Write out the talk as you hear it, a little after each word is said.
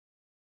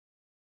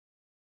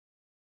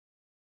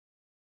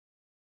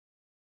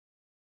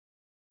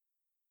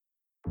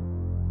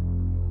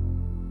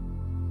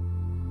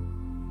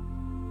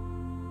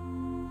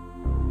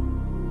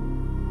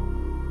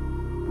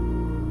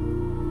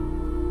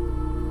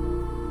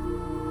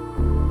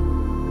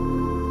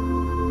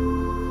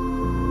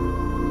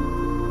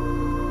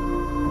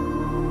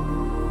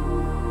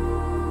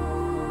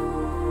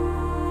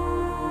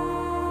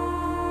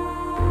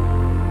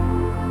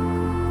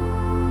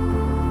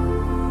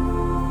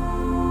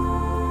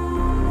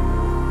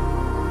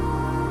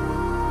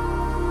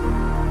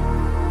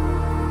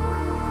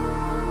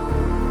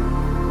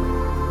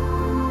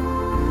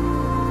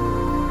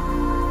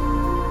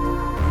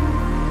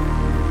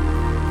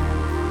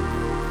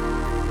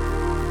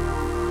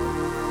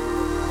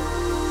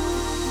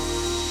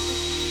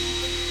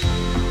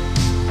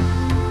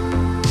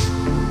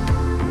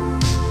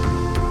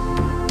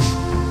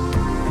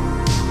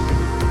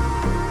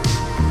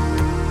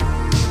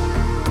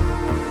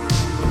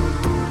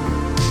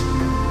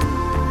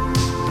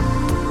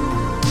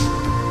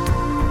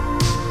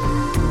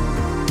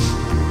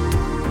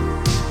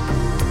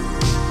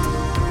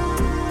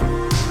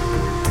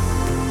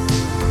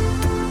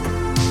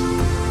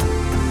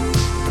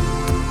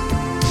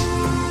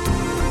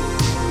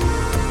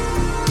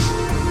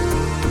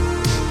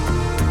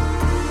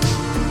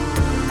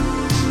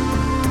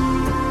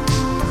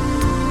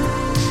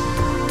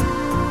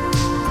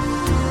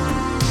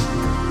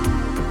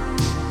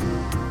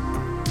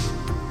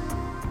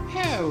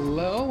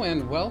Hello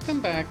and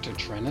welcome back to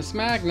Trennis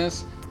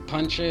Magnus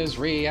Punches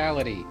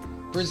Reality,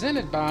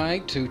 presented by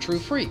Two True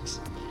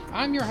Freaks.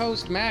 I'm your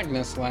host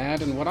Magnus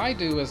Lad, and what I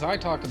do is I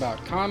talk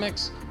about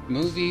comics,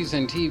 movies,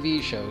 and TV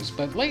shows,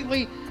 but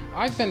lately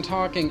I've been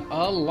talking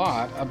a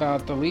lot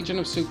about the Legion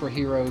of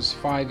Superheroes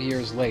 5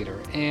 years later,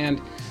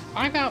 and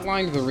I've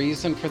outlined the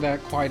reason for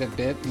that quite a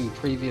bit in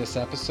previous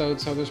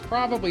episodes, so there's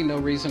probably no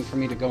reason for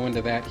me to go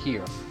into that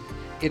here.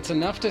 It's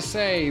enough to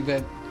say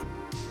that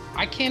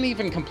I can't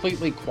even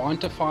completely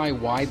quantify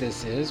why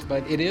this is,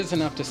 but it is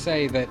enough to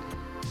say that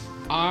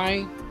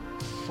I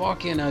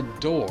fucking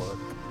adore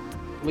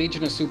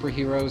Legion of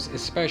Superheroes,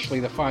 especially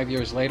the 5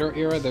 years later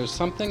era. There's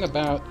something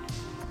about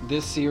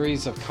this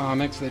series of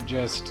comics that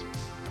just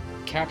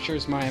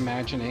captures my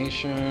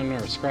imagination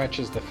or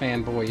scratches the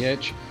fanboy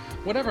itch.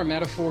 Whatever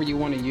metaphor you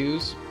want to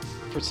use,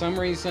 for some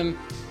reason,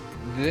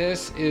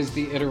 this is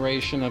the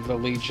iteration of the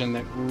Legion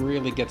that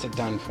really gets it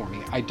done for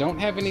me. I don't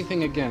have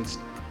anything against,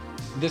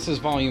 this is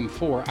Volume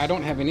 4, I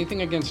don't have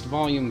anything against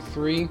Volume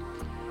 3,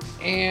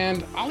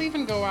 and I'll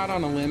even go out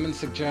on a limb and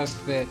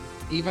suggest that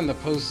even the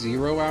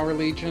post-Zero Hour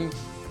Legion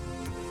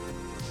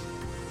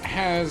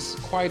has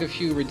quite a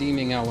few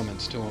redeeming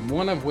elements to them,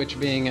 one of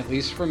which being, at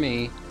least for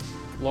me,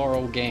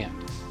 Laurel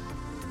Gand.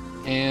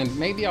 And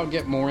maybe I'll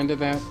get more into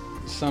that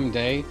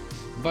someday,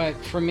 but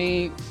for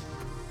me,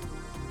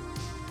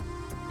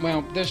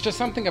 well, there's just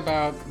something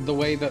about the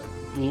way that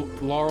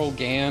Laurel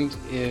Gand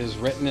is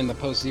written in the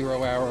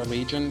post-Zero Hour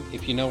Legion.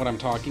 If you know what I'm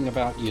talking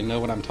about, you know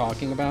what I'm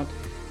talking about.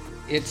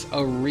 It's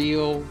a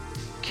real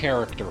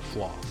character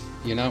flaw,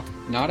 you know?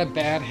 Not a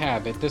bad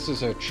habit. This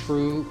is a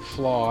true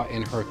flaw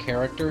in her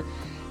character.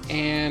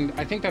 And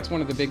I think that's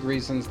one of the big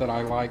reasons that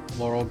I like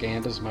Laurel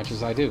Gand as much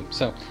as I do.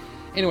 So,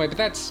 anyway, but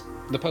that's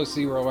the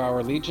post-Zero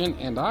Hour Legion,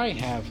 and I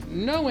have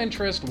no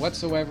interest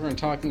whatsoever in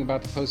talking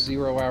about the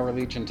post-Zero Hour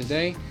Legion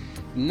today.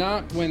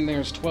 Not when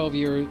there's 12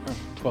 years...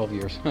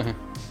 well,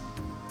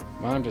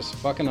 I'm just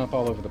fucking up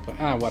all over the place.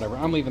 Whatever.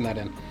 I'm leaving that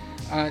in.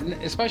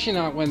 Especially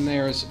not when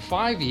there's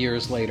 5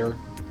 years later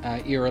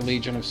era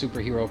Legion of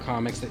Superhero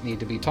comics that need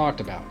to be talked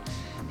about.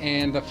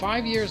 And the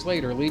 5 years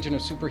later Legion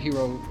of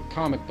Superhero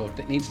comic book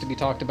that needs to be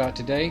talked about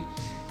today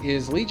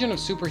is Legion of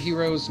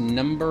Superheroes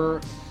number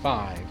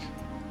 5.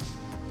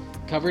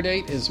 Cover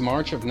date is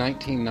March of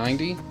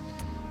 1990.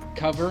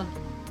 Cover,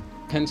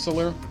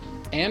 penciler,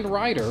 and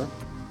writer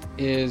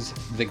is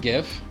The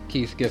Giff,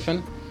 Keith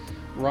Giffen.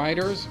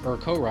 Writers, or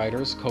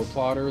co-writers,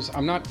 co-plotters,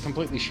 I'm not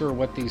completely sure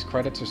what these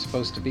credits are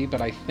supposed to be,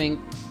 but I think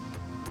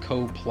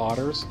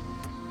co-plotters.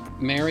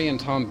 Mary and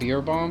Tom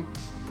Bierbaum.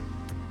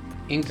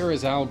 Inker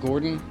is Al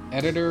Gordon.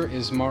 Editor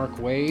is Mark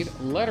Waid.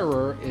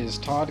 Letterer is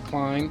Todd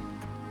Klein.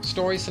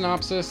 Story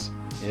synopsis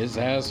is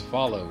as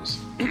follows.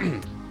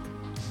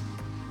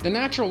 The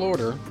Natural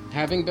Order,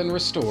 having been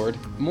restored,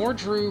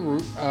 Mordru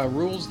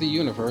rules the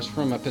universe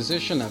from a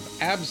position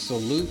of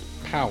absolute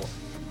power.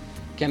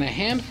 Can a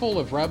handful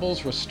of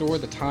rebels restore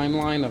the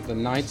timeline of the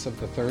Knights of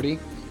the 30,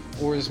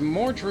 or is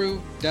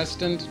Mordru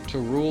destined to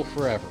rule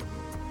forever?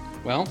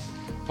 Well,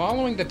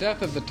 following the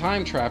death of the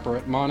Time Trapper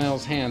at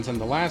Mon-El's hands in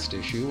the last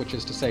issue, which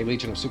is to say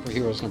Legion of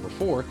Superheroes number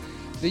 4,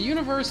 the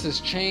universe has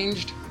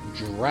changed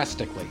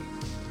drastically.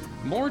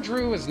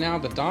 Mordru is now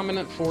the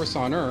dominant force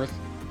on Earth,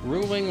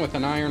 ruling with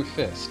an iron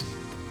fist.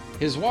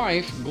 His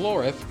wife,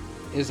 Glorith,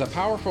 is a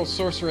powerful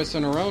sorceress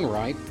in her own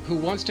right who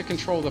wants to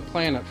control the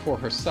planet for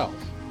herself.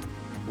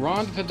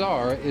 Rond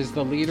Vidar is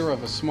the leader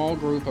of a small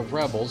group of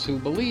rebels who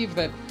believe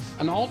that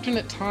an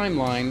alternate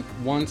timeline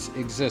once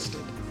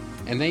existed,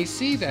 and they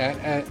see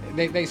that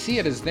they see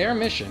it as their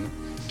mission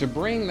to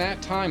bring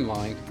that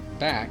timeline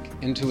back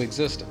into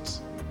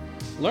existence.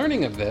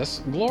 Learning of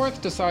this,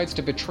 Glorith decides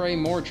to betray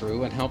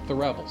Mordru and help the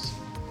rebels.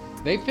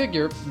 They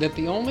figure that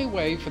the only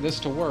way for this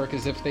to work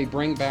is if they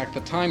bring back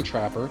the Time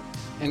Trapper,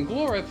 and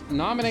Glorith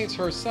nominates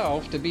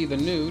herself to be the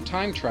new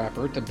Time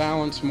Trapper to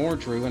balance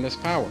Mordru and his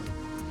power.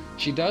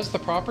 She does the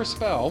proper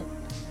spell,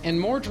 and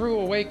Mordru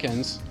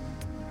awakens,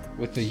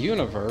 with the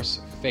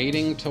universe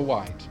fading to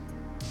white.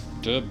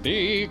 To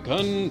be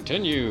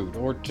continued,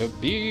 or to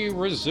be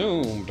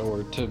resumed,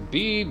 or to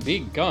be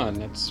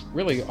begun. It's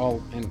really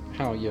all in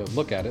how you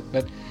look at it,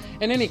 but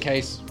in any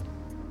case,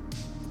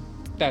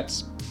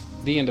 that's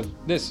the end of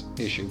this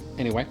issue,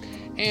 anyway.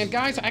 And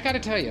guys, I gotta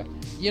tell you,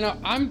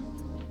 I'm,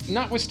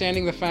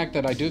 notwithstanding the fact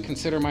that I do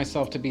consider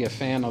myself to be a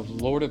fan of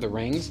Lord of the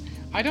Rings,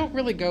 I don't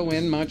really go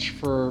in much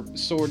for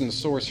sword and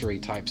sorcery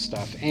type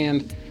stuff,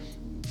 and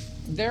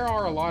there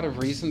are a lot of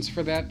reasons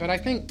for that, but I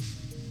think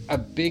a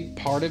big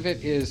part of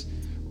it is,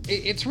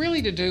 it's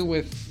really to do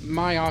with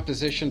my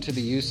opposition to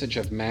the usage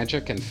of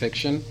magic and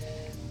fiction,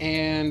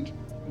 and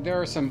there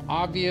are some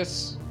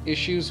obvious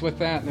issues with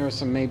that, and there are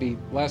some maybe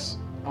less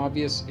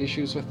obvious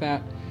issues with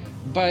that,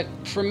 but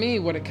for me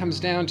what it comes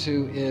down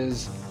to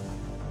is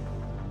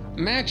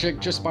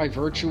magic, just by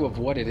virtue of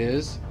what it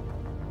is,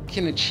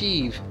 can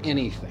achieve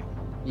anything,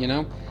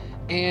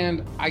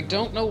 and I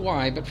don't know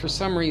why, but for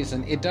some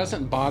reason it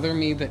doesn't bother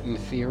me that in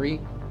theory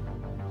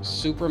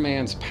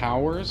Superman's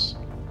powers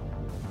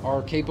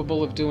are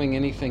capable of doing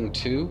anything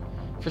too.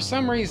 For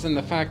some reason,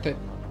 the fact that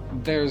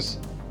there's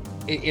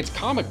it's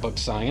comic book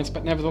science,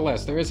 but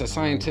nevertheless, there is a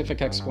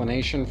scientific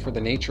explanation for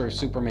the nature of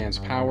Superman's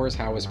powers,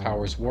 how his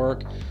powers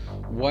work,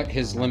 what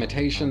his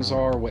limitations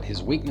are, what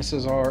his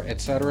weaknesses are,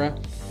 etc.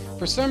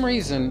 For some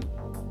reason,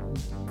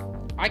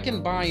 I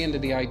can buy into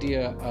the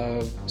idea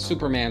of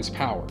Superman's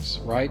powers,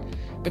 right?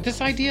 But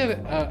this idea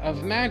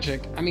of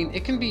magic, I mean,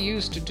 it can be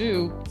used to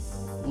do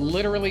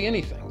literally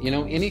anything. You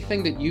know,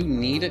 anything that you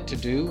need it to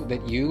do,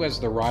 that you as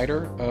the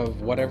writer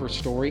of whatever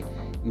story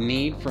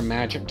need for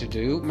magic to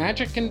do,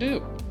 magic can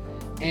do.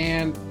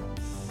 And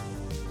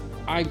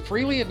I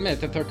freely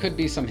admit that there could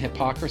be some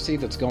hypocrisy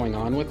that's going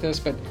on with this,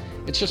 but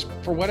it's just,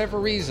 for whatever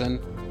reason,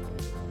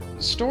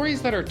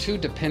 stories that are too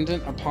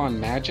dependent upon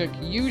magic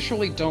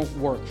usually don't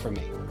work for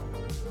me.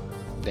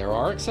 There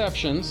are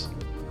exceptions.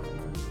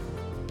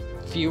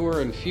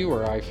 Fewer and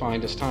fewer I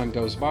find as time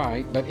goes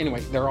by, but anyway,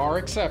 there are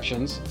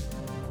exceptions.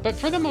 But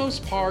for the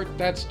most part,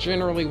 that's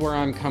generally where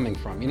I'm coming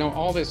from. You know,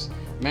 all this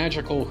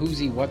magical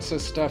who's-he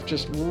what's-this stuff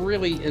just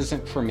really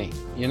isn't for me,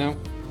 you know?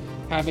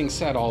 Having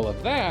said all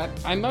of that,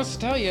 I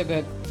must tell you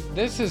that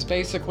this is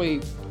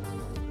basically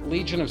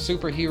Legion of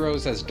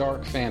Superheroes as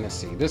dark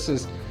fantasy. This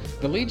is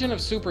the Legion of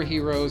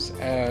Superheroes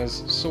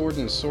as sword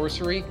and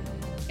sorcery,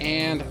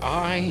 and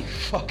I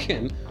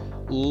fucking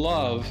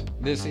love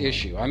this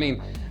issue. I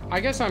mean, I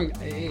guess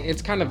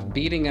it's kind of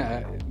beating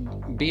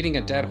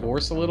a dead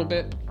horse a little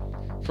bit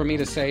for me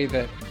to say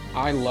that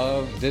I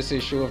love this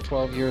issue of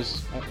 12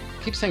 years. I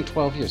keep saying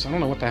 12 years. I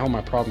don't know what the hell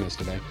my problem is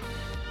today.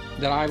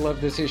 That I love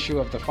this issue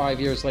of the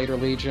 5 Years Later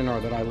Legion, or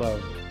that I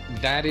love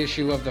that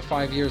issue of the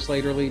 5 Years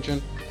Later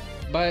Legion.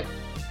 But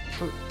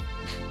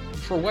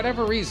for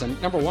whatever reason,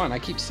 number one, I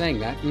keep saying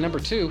that, and number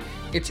two,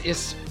 it's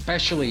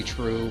especially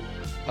true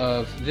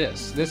of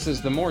this. This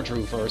is the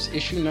Mordruverse,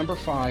 issue number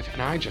 5,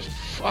 and I just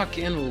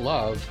fucking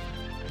love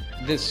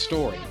this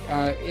story.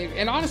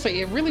 And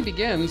honestly, it really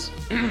begins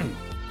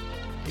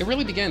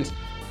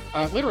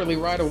literally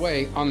right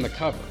away on the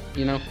cover.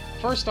 You know,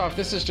 first off,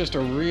 this is just a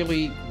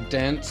really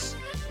dense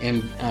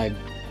and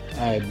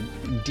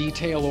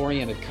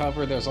detail-oriented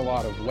cover. There's a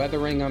lot of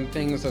weathering on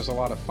things. There's a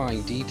lot of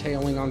fine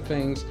detailing on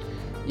things.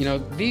 You know,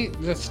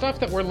 the stuff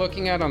that we're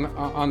looking at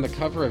on the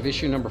cover of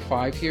issue number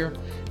 5 here,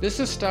 this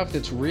is stuff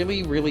that's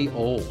really, really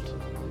old.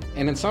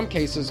 And in some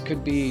cases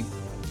could be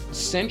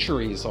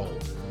centuries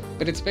old.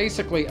 But it's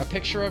basically a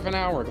picture of an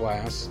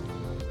hourglass.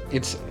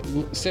 It's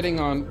sitting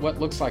on what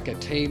looks like a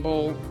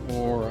table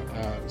or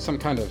some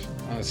kind of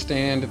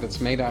stand that's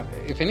made out,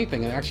 if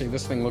anything, actually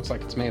this thing looks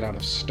like it's made out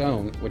of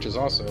stone, which is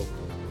also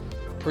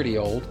pretty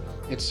old.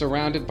 It's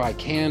surrounded by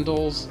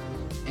candles,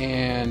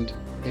 and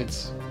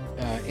it's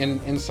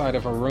inside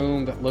of a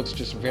room that looks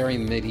just very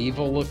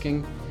medieval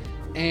looking.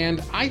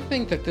 And I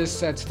think that this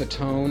sets the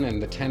tone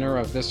and the tenor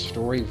of this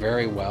story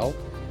very well.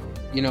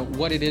 You know,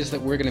 what it is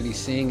that we're going to be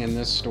seeing in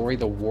this story,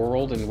 the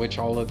world in which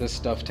all of this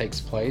stuff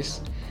takes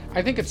place.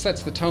 I think it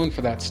sets the tone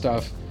for that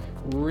stuff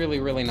really,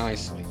 really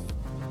nicely.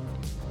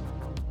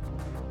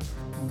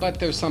 But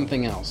there's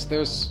something else.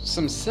 There's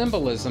some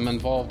symbolism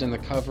involved in the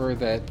cover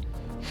that,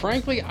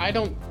 frankly,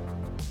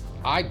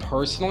 I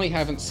personally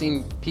haven't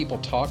seen people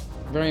talk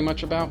very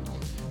much about.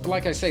 But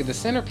like I say, the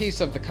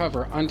centerpiece of the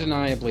cover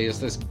undeniably is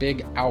this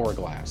big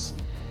hourglass.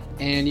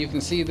 And you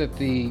can see that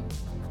the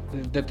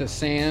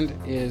sand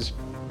is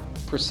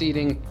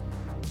proceeding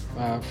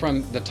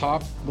from the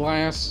top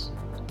glass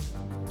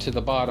to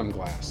the bottom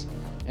glass.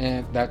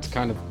 And that's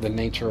kind of the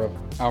nature of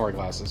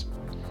hourglasses.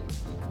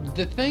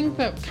 The thing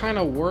that kind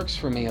of works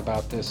for me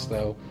about this,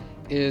 though,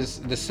 is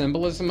the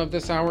symbolism of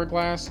this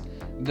hourglass.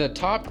 The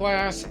top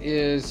glass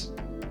is,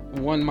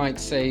 one might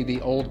say,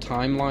 the old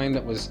timeline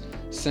that was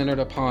centered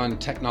upon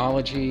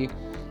technology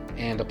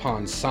and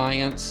upon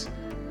science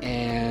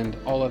and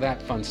all of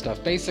that fun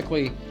stuff.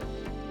 Basically,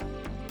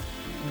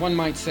 one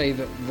might say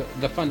that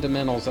the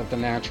fundamentals of the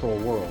natural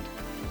world.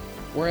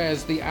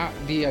 Whereas the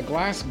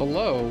glass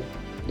below,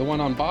 the one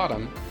on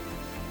bottom,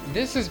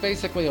 this is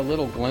basically a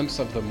little glimpse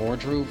of the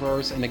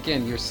Mordruverse. And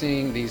again, you're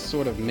seeing these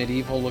sort of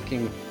medieval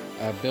looking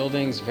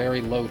buildings, very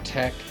low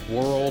tech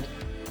world.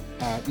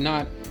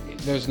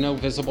 There's no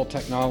visible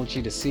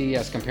technology to see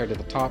as compared to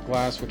the top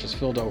glass, which is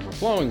filled to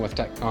overflowing with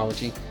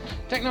technology.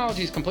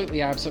 Technology is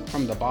completely absent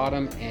from the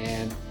bottom,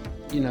 and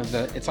you know,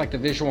 it's like the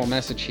visual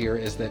message here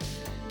is that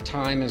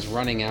time is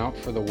running out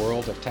for the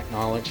world of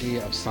technology,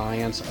 of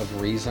science,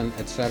 of reason,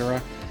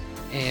 etc.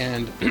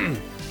 And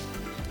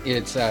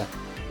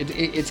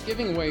it's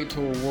giving way to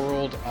a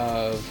world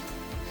of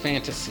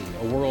fantasy,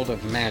 a world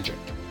of magic,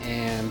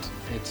 and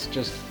it's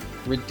just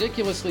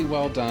ridiculously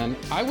well done.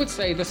 I would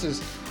say this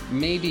is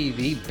maybe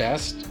the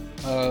best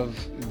of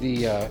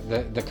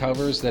the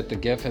covers that the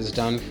GIF has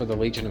done for the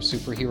Legion of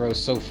Superheroes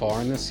so far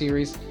in this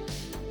series.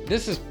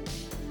 This is,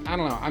 I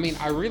don't know, I mean,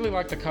 I really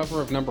like the cover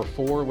of number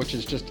 4, which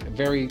is just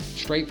very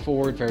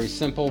straightforward, very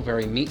simple,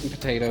 very meat and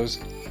potatoes.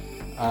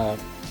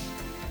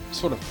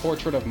 Sort of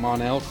portrait of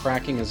Mon-El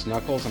cracking his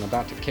knuckles and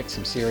about to kick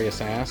some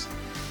serious ass.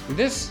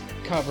 This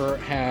cover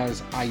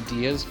has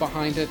ideas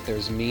behind it.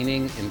 There's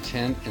meaning,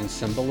 intent, and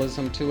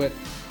symbolism to it.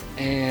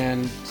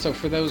 And so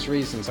for those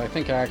reasons, I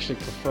think I actually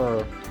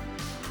prefer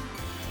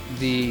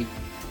the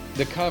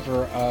the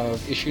cover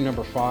of issue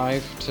number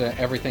 5 to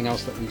everything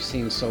else that we've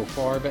seen so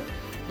far. But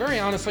very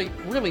honestly,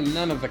 really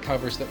none of the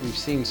covers that we've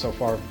seen so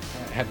far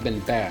have been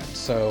bad.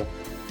 So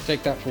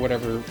take that for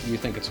whatever you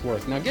think it's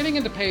worth. Now, getting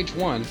into page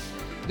 1,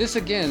 this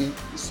again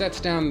sets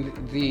down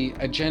the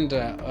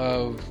agenda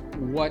of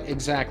what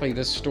exactly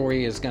this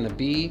story is going to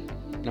be,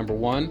 number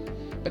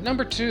 1. But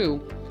number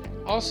 2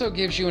 also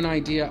gives you an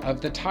idea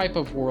of the type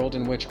of world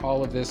in which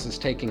all of this is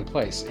taking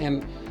place.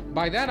 And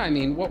by that I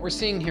mean, what we're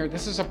seeing here,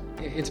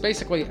 it's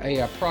basically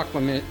a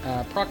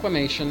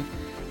proclamation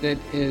that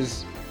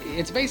is,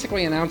 it's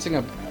basically announcing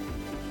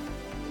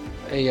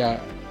a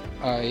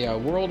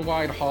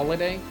worldwide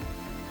holiday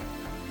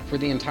for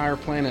the entire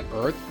planet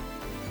Earth.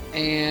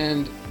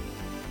 And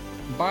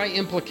by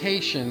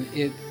implication,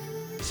 it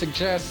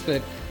suggests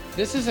that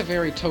this is a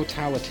very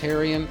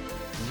totalitarian,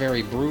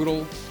 very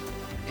brutal,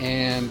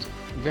 and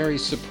very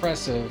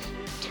suppressive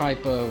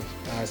type of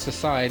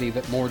society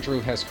that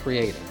Mordru has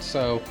created.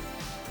 So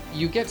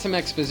you get some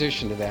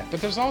exposition to that. But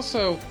there's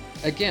also,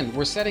 again,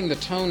 we're setting the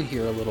tone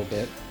here a little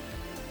bit.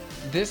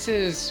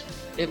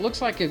 It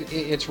looks like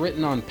it's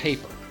written on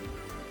paper,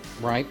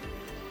 right?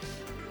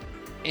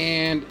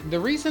 And the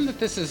reason that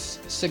this is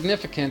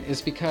significant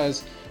is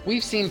because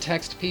we've seen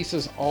text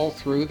pieces all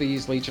through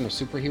these Legion of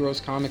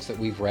Superheroes comics that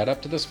we've read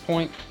up to this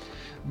point.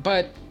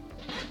 But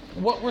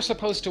what we're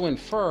supposed to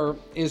infer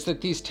is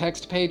that these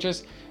text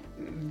pages,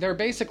 they're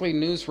basically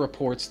news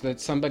reports that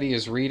somebody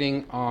is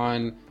reading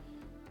on,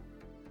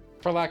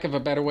 for lack of a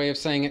better way of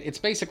saying it, it's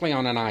basically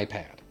on an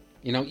iPad.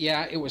 You know,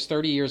 yeah, it was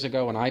 30 years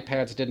ago and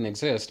iPads didn't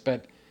exist,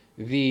 but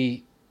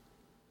the,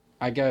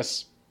 I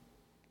guess,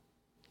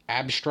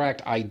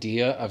 abstract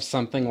idea of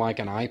something like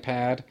an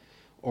iPad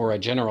or a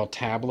general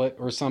tablet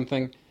or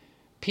something,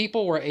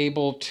 people were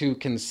able to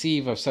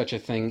conceive of such a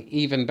thing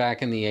even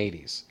back in the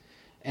 80s.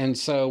 And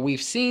so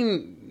we've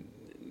seen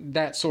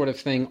that sort of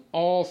thing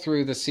all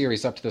through the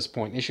series up to this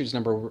point. Issues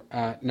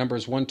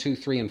numbers 1, 2,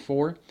 3, and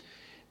 4.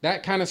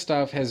 That kind of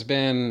stuff has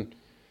been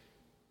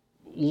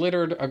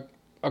littered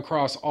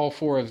across all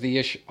four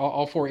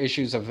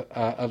issues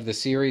of the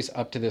series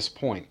up to this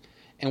point.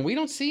 And we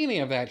don't see any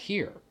of that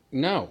here.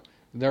 No,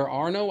 there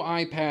are no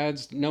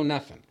iPads, no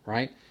nothing,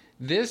 right?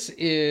 This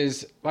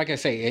is, like I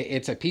say,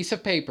 it's a piece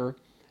of paper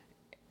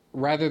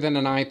rather than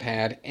an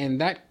iPad, and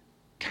that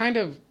kind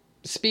of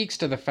speaks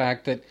to the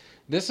fact that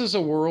this is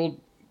a world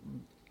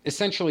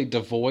essentially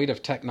devoid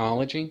of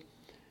technology,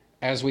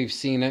 as we've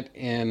seen it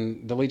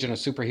in the Legion of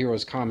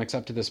Superheroes comics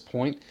up to this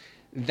point.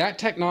 That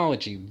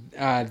technology,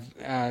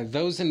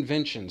 those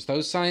inventions,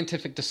 those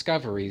scientific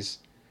discoveries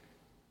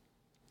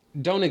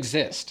don't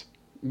exist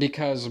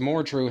because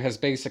Mordru has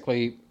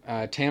basically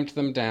tamped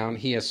them down.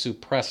 He has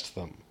suppressed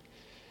them.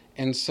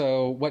 And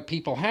so what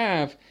people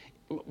have,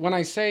 when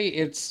I say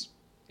it's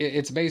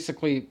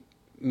basically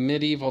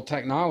medieval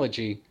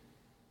technology,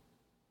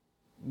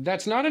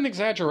 that's not an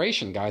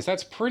exaggeration, guys.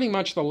 That's pretty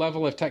much the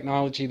level of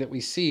technology that we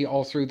see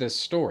all through this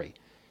story.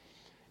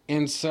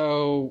 And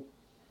so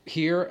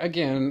here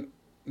again,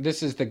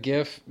 this is the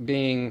GIF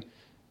being,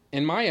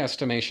 in my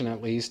estimation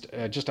at least,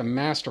 just a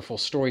masterful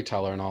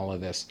storyteller in all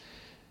of this.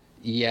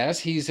 Yes,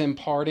 he's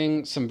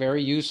imparting some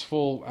very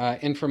useful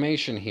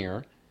information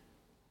here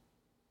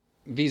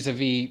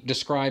vis-a-vis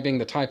describing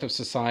the type of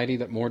society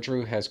that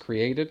Mordru has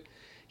created.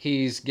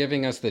 He's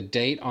giving us the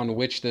date on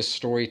which this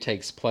story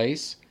takes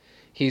place.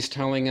 He's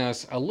telling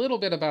us a little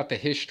bit about the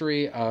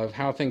history of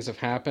how things have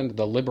happened,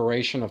 the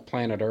liberation of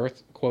planet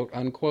Earth, quote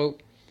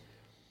unquote.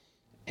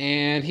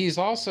 And he's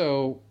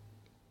also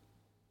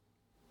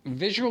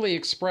visually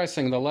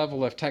expressing the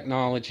level of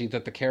technology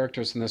that the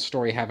characters in this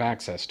story have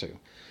access to.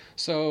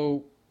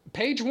 So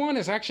page 1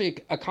 is actually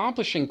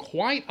accomplishing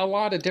quite a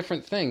lot of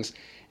different things.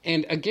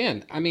 And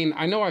again, I mean,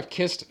 I know I've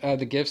kissed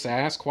the GIF's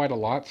ass quite a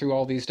lot through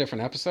all these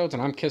different episodes,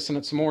 and I'm kissing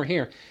it some more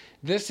here.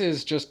 This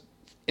is just,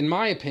 in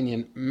my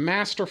opinion,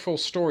 masterful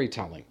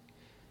storytelling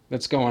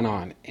that's going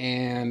on.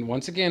 And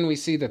once again, we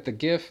see that the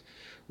GIF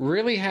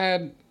really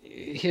had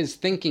his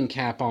thinking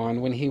cap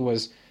on when he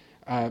was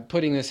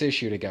putting this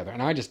issue together.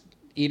 And I just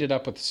eat it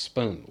up with a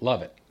spoon.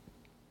 Love it.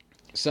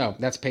 So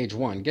that's page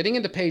 1. Getting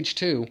into page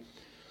 2,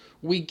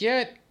 we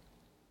get,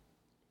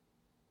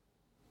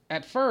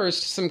 at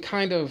first, some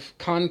kind of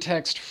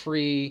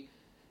context-free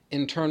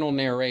internal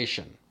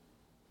narration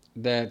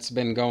that's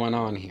been going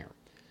on here.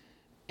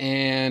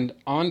 And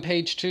on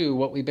page 2,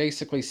 what we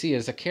basically see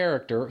is a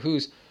character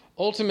who's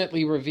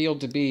ultimately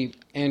revealed to be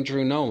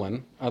Andrew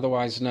Nolan,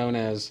 otherwise known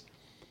as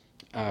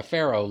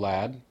Pharaoh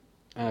Lad.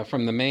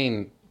 From the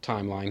main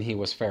timeline, he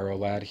was Pharaoh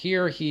Lad.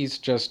 Here, he's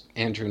just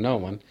Andrew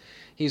Nolan.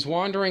 He's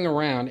wandering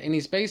around, and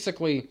he's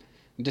basically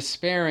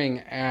despairing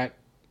at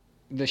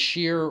the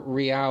sheer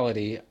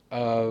reality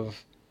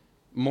of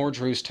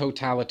Mordru's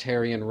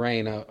totalitarian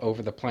reign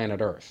over the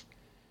planet Earth.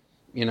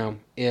 You know,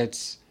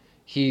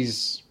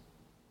 he's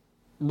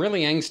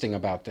really angsting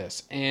about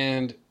this.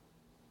 And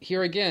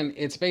here again,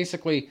 it's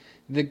basically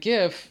the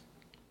GIF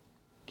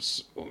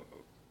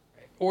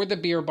or the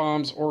beer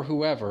bombs or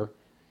whoever,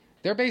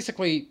 they're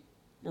basically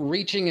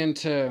reaching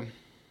into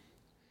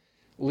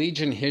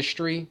Legion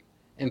history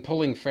and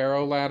pulling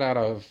Pharaoh Lad out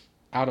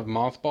of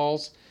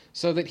mothballs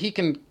so that he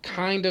can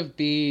kind of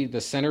be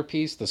the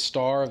centerpiece, the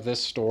star of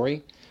this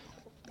story.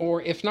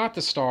 Or if not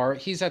the star,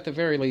 he's at the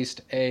very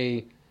least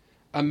a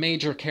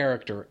major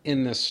character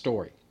in this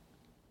story.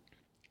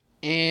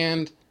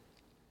 And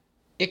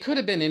it could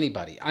have been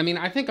anybody. I mean,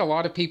 I think a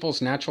lot of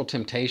people's natural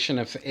temptation,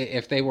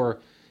 if they were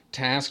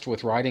tasked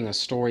with writing a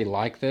story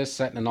like this,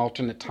 set in an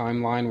alternate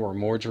timeline where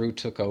Mordru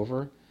took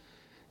over,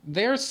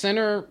 their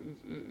centerpiece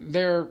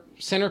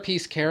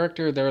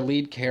character, their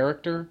lead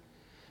character,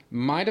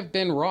 might have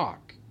been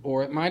Rock,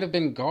 or it might have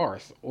been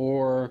Garth,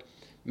 or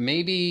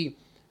maybe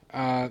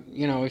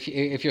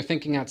if you're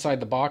thinking outside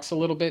the box a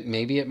little bit,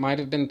 maybe it might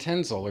have been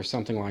Tenzil or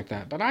something like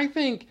that. But I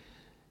think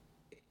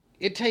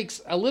it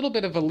takes a little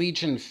bit of a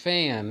Legion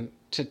fan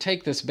to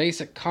take this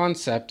basic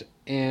concept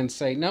and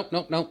say, nope,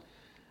 nope, nope.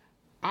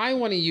 I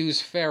want to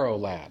use Pharaoh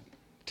Lad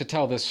to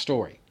tell this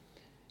story.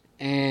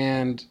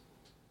 And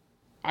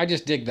I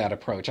just dig that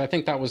approach. I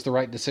think that was the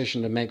right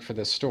decision to make for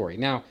this story.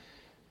 Now,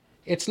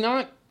 it's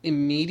not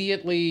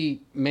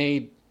immediately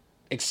made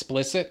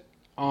explicit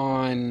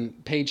on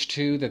page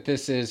 2 that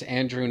this is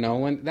Andrew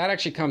Nolan. That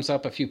actually comes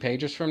up a few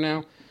pages from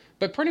now.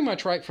 But pretty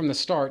much right from the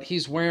start,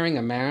 he's wearing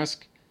a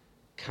mask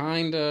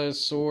kind of,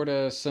 sort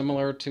of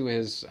similar to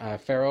his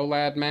Pharaoh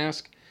Lad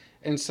mask.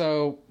 And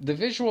so the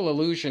visual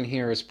illusion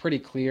here is pretty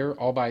clear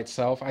all by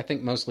itself. I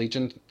think most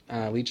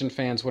Legion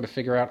fans would have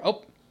figured out,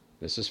 oh,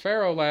 this is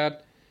Pharaoh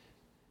Lad.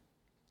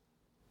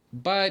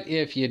 But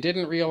if you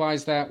didn't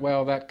realize that,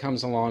 well, that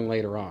comes along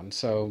later on.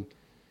 So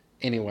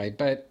anyway,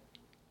 but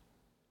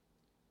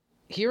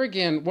here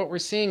again, what we're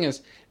seeing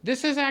is,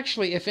 this is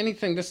actually, if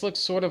anything, this looks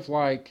sort of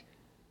like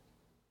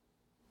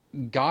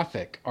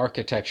Gothic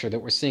architecture that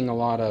we're seeing a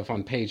lot of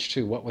on page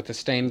 2, what with the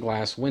stained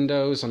glass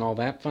windows and all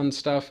that fun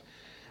stuff,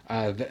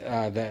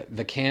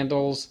 the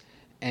candles,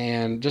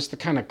 and just the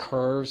kind of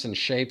curves and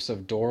shapes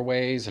of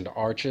doorways and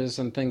arches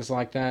and things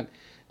like that.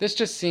 This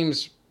just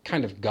seems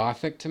kind of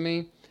Gothic to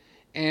me.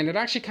 And it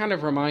actually kind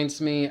of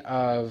reminds me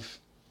of,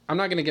 I'm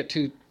not going to get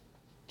too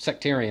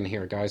sectarian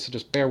here, guys, so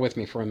just bear with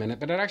me for a minute,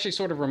 but it actually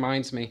sort of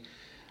reminds me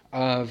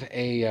of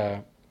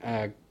a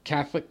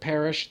Catholic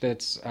parish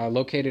that's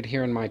located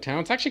here in my town.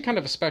 It's actually kind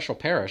of a special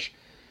parish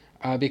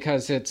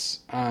because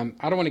it's, I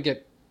don't want to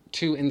get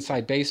too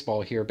inside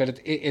baseball here, but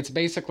it's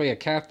basically a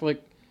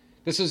Catholic,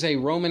 this is a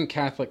Roman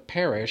Catholic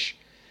parish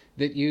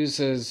that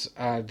uses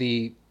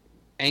the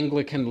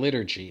Anglican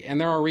liturgy. And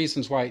there are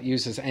reasons why it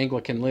uses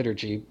Anglican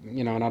liturgy,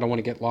 and I don't want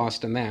to get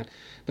lost in that.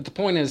 But the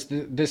point is,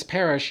 this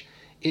parish,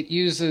 it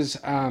uses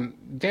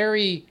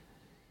very,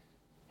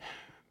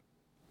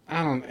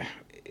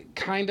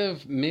 kind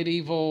of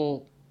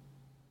medieval,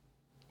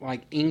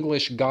 like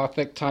English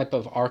Gothic type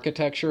of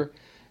architecture,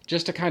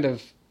 just to kind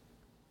of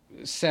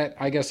set,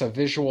 I guess, a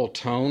visual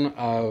tone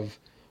of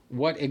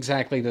what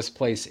exactly this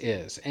place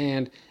is.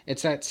 And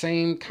it's that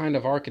same kind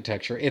of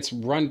architecture. It's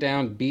run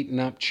down, beaten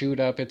up, chewed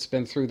up. It's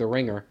been through the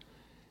ringer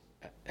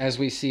as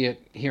we see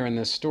it here in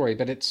this story.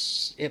 But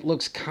it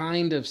looks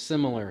kind of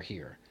similar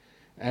here.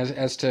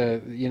 As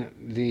to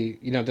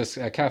this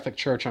Catholic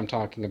church I'm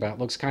talking about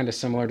looks kind of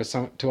similar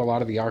to a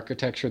lot of the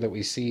architecture that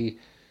we see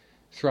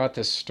throughout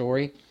this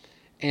story.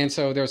 And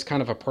so there's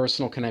kind of a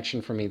personal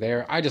connection for me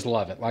there. I just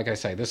love it. Like I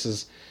say, this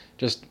is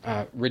just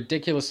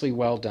ridiculously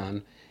well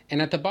done.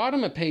 And at the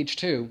bottom of page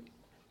 2,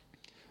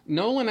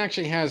 Nolan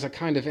actually has a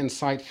kind of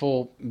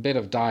insightful bit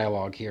of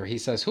dialogue here. He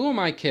says, "Who am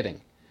I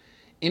kidding?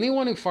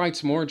 Anyone who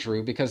fights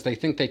Mordru because they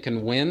think they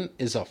can win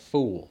is a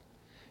fool.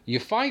 You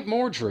fight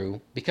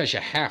Mordru because you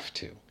have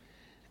to."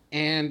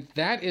 And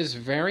that is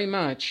very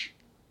much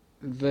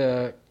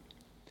the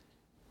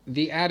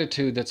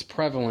attitude that's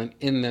prevalent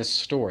in this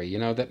story.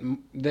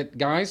 That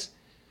guys,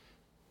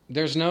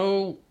 there's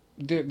not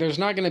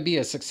going to be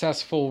a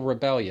successful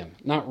rebellion,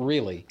 not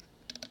really,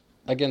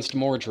 against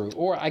Mordru.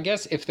 Or I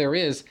guess if there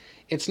is,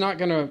 it's not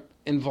going to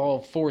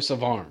involve force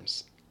of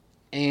arms.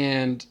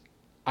 And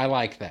I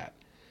like that.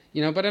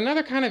 But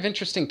another kind of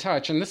interesting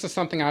touch, and this is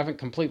something I haven't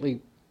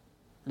completely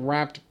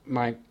wrapped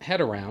my head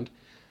around,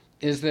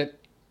 is that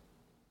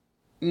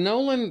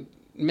Nolan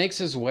makes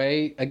his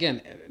way,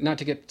 again, not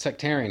to get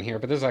sectarian here,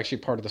 but this is actually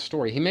part of the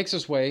story. He makes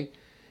his way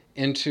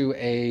into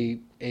a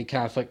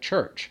Catholic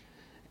church.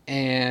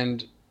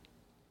 And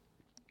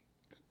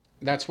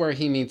that's where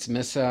he meets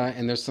Missa,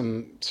 and there's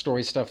some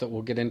story stuff that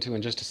we'll get into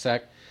in just a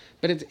sec.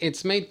 But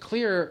it's made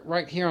clear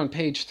right here on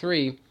page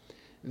 3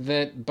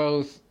 that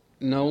both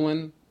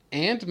Nolan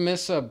and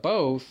Missa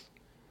both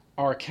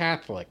are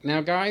Catholic.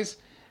 Now, guys,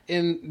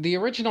 in the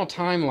original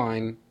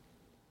timeline,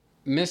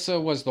 Missa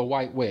was the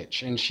White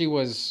Witch, and she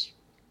was,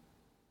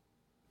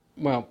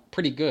 well,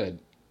 pretty good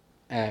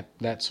at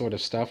that sort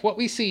of stuff. What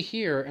we see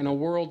here in a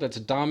world that's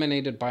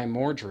dominated by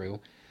Mordru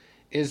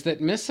is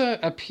that Missa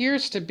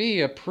appears to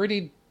be a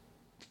pretty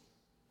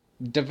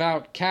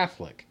devout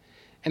Catholic.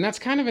 And that's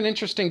kind of an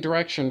interesting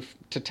direction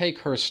to take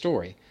her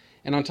story.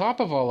 And on top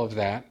of all of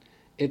that,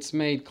 it's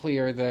made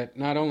clear that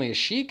not only is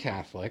she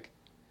Catholic,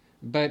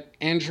 but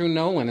Andrew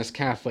Nolan is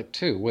Catholic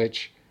too,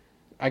 which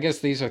I guess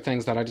these are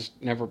things that I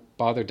just never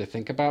bothered to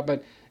think about.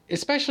 But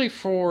especially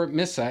for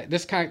Missa,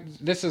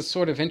 this is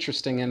sort of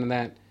interesting in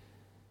that,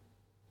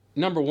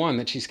 number one,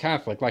 that she's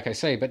Catholic, like I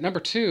say, but number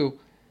two,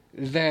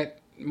 that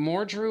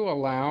Mordru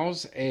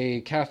allows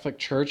a Catholic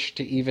Church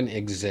to even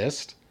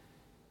exist.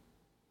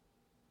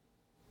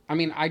 I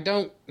mean, I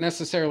don't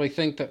necessarily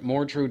think that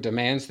Mordru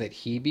demands that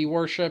he be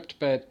worshipped,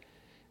 but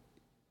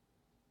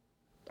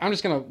I'm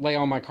just going to lay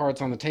all my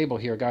cards on the table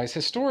here, guys.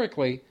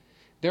 Historically,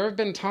 there have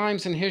been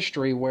times in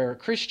history where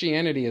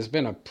Christianity has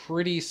been a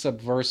pretty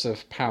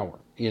subversive power,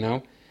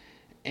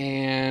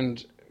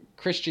 and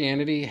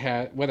Christianity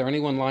whether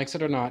anyone likes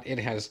it or not, it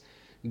has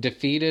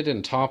defeated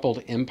and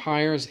toppled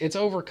empires. It's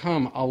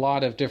overcome a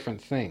lot of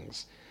different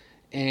things.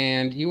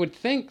 And you would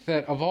think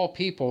that of all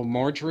people,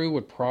 Mordru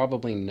would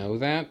probably know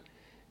that.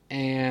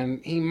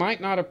 And he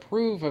might not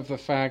approve of the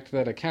fact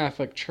that a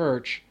Catholic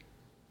Church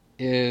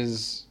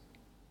that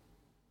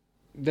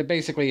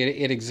basically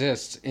it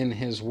exists in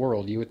his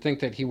world. You would think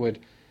that he would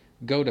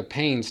go to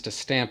pains to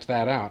stamp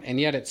that out. And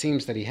yet it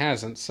seems that he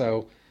hasn't.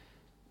 So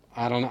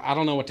I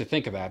don't know what to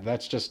think of that.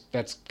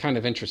 That's kind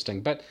of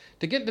interesting. But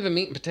to get into the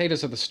meat and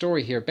potatoes of the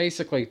story here,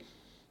 basically,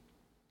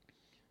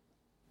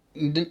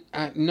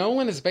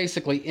 Nolan is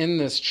basically in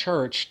this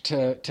church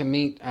to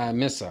meet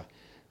Missa.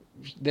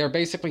 They're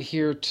basically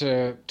here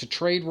to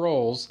trade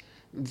roles,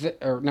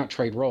 or not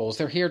trade roles.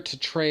 They're here to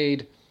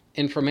trade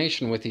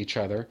information with each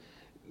other.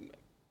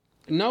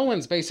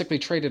 Nolan's basically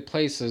traded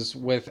places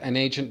with an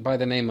agent by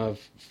the name of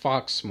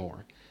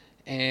Foxmore,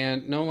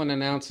 and Nolan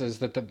announces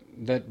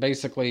that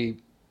basically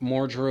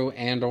Mordru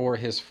and or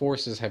his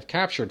forces have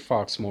captured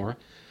Foxmore.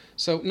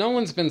 So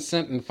Nolan's been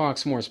sent in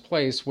Foxmore's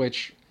place,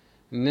 which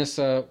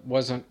Nyssa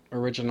wasn't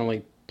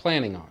originally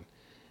planning on.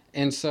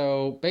 And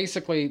so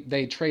basically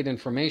they trade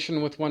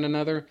information with one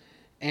another,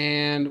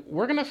 and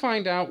we're going to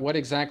find out what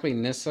exactly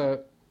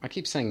I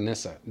keep saying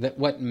Nyssa, that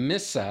what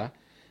Missa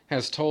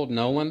has told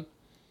Nolan.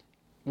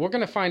 We're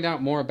going to find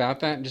out more about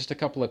that in just a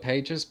couple of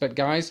pages. But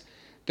guys,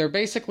 they're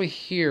basically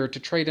here to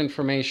trade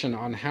information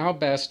on how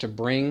best to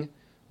bring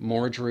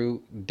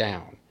Mordru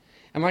down.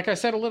 And like I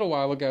said a little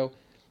while ago,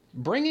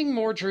 bringing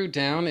Mordru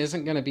down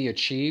isn't going to be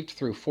achieved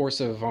through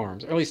force of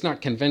arms, or at least not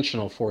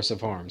conventional force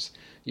of arms.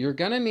 You're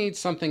going to need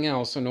something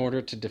else in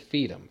order to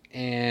defeat him.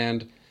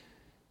 And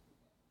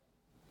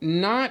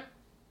not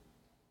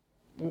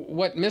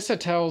what Missa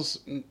tells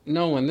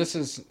Nolan, this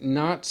is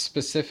not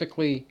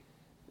specifically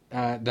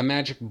the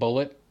magic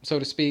bullet, so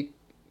to speak,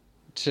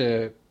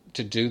 to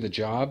do the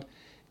job.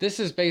 This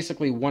is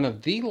basically one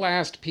of the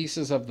last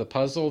pieces of the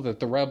puzzle that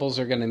the rebels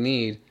are going to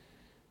need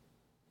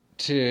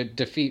to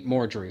defeat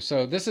Mordru.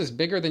 So this is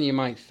bigger than you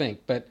might think.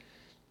 But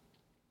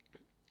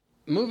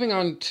moving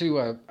on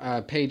to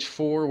page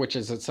 4, which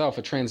is itself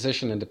a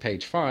transition into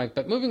page 5.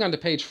 But moving on to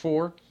page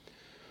 4,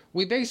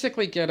 we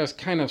basically get a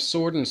kind of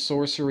sword and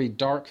sorcery,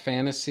 dark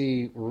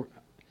fantasy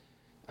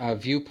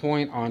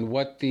viewpoint on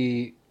what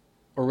the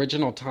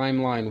original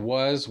timeline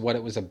was, what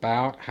it was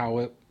about, how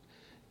it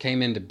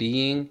came into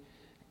being,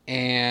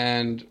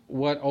 and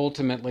what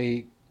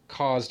ultimately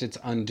caused its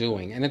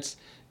undoing. And it's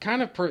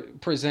kind of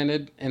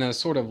presented in a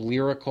sort of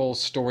lyrical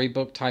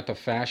storybook type of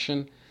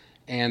fashion,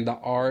 and the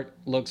art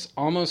looks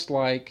almost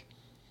like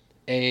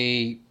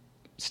a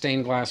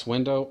stained glass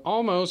window,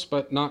 almost,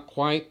 but not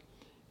quite.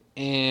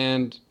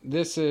 And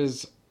this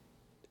is,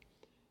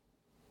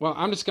 well,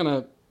 I'm just going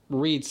to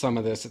read some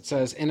of this. It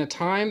says, "In a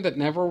time that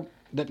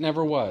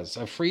never was,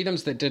 of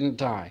freedoms that didn't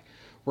die,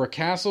 where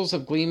castles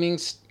of gleaming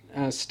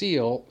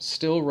steel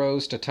still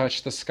rose to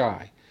touch the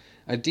sky,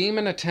 a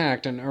demon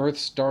attacked in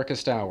earth's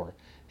darkest hour,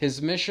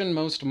 his mission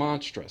most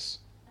monstrous,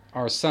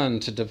 our sun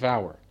to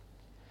devour.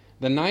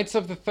 The knights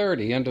of the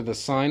 30, under the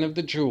sign of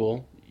the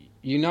jewel,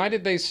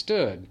 united they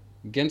stood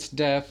against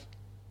death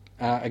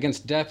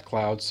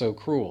cloud so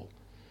cruel.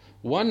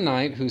 One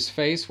knight, whose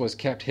face was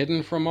kept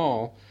hidden from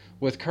all,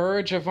 with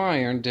courage of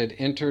iron did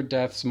enter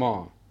death's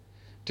maw.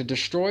 To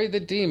destroy the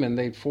demon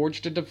they'd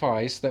forged a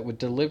device that would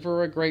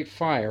deliver a great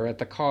fire at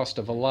the cost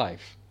of a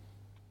life.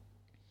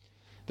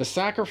 The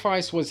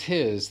sacrifice was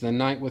his, the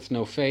night with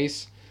no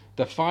face,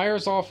 the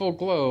fire's awful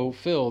glow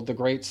filled the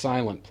great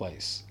silent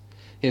place.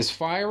 His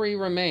fiery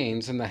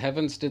remains in the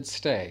heavens did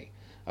stay,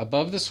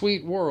 above the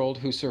sweet world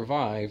who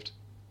survived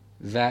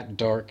that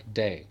dark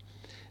day."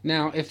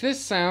 Now, if this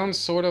sounds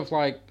sort of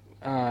like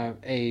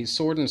a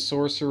sword and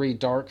sorcery,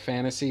 dark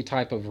fantasy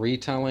type of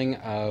retelling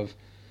of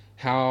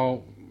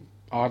how,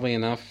 oddly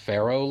enough,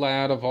 Pharaoh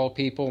Lad, of all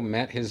people,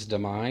 met his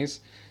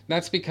demise,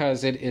 that's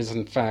because it is,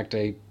 in fact,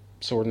 a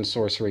sword and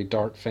sorcery,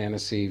 dark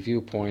fantasy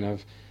viewpoint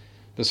of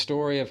the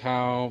story of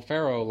how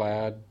Pharaoh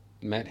Lad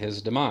met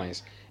his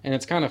demise. And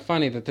it's kind of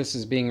funny that this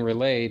is being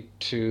relayed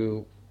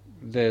to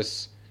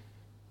this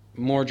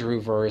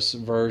Mordru-verse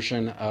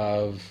version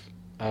of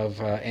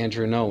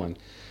Andrew Nolan.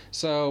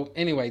 So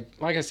anyway,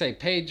 like I say,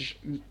 page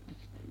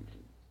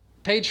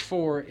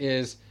 4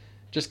 is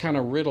just kind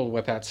of riddled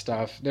with that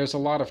stuff.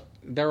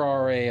 There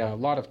are a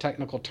lot of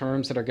technical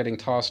terms that are getting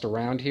tossed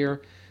around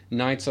here.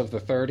 Knights of the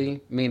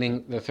 30,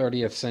 meaning the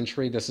 30th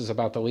century. This is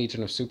about the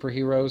Legion of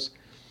Superheroes.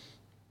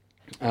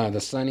 The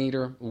Sun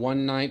Eater,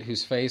 one knight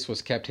whose face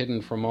was kept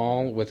hidden from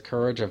all, with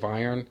courage of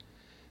iron,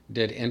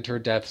 did enter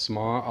death's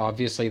maw.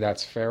 Obviously,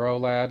 that's Pharaoh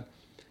Lad.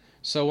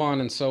 So on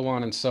and so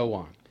on and so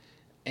on.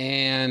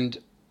 And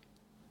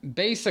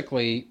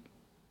basically,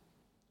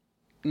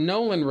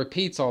 Nolan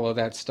repeats all of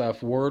that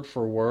stuff word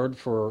for word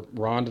for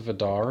Rond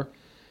Vidar.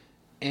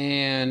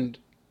 And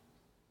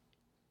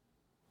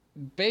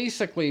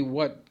basically,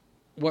 what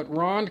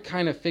Rond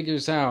kind of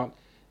figures out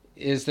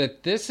is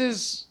that this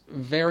is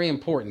very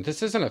important.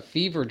 This isn't a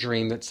fever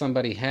dream that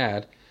somebody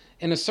had.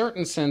 In a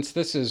certain sense,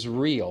 this is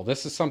real.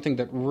 This is something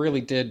that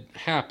really did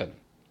happen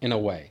in a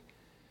way,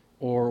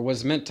 or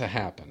was meant to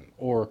happen,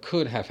 or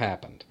could have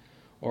happened,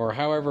 or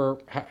however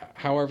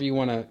you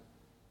want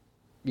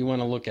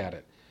to look at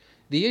it.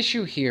 The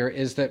issue here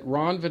is that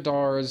Rond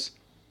Vidar's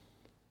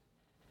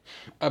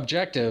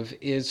objective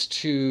is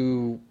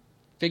to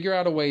figure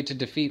out a way to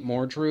defeat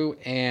Mordru,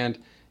 and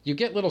you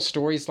get little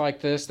stories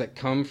like this that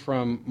come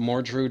from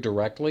Mordru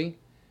directly.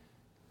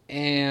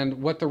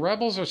 And what the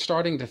rebels are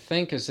starting to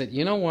think is that,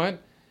 you know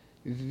what?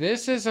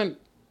 This is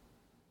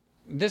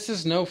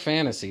no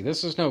fantasy.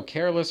 This is no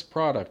careless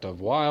product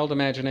of wild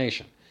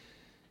imagination.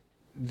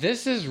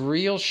 This is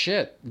real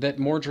shit that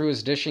Mordru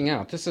is dishing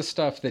out. This is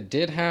stuff that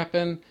did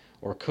happen,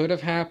 or could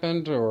have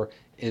happened, or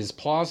is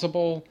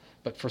plausible.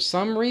 But for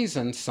some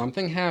reason,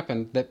 something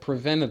happened that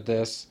prevented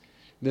this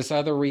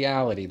other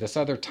reality, this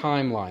other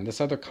timeline,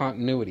 this other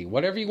continuity,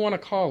 whatever you want to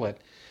call it.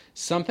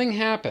 Something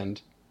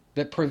happened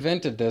that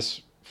prevented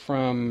this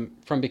from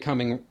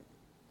becoming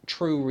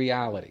true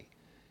reality.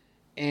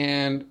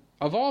 And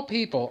of all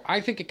people, I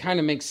think it kind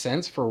of makes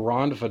sense for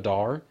Rond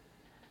Vidar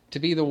to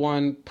be the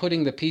one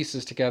putting the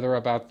pieces together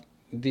about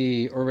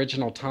the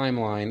original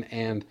timeline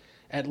and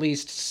at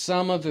least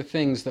some of the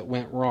things that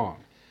went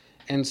wrong.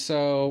 And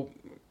so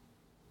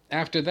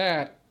after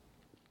that,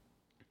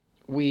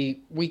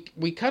 we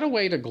cut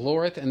away to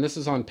Glorith, and this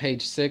is on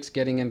page 6,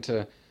 getting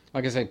into,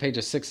 like I say,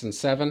 pages 6 and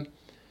 7.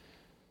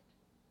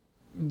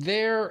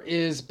 There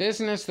is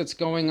business that's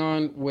going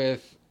on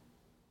with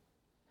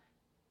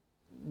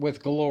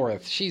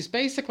Glorith. She's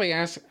basically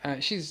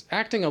she's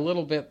acting a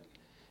little bit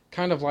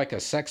kind of like a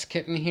sex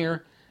kitten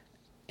here,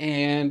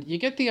 and you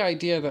get the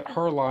idea that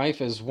her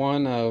life is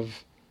one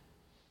of,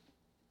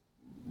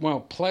 well,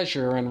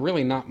 pleasure and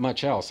really not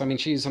much else. I mean,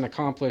 she's an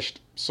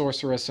accomplished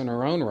sorceress in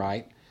her own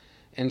right,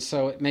 and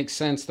so it makes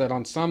sense that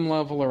on some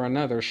level or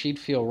another she'd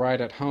feel right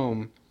at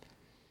home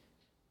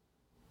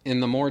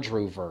in the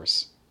Mordru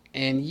verse.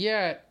 And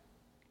yet,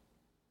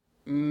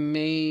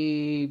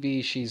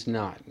 maybe she's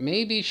not.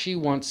 Maybe she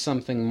wants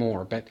something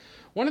more. But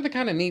one of the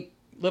kind of neat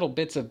little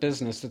bits of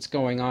business that's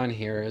going on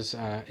here is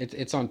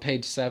it's on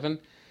page 7.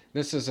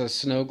 This is a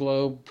snow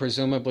globe,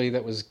 presumably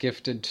that was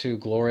gifted to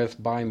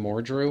Glorith by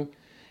Mordru.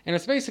 And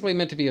it's basically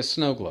meant to be a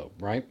snow globe,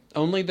 right?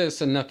 Only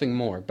this and nothing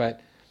more.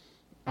 But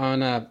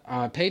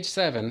on page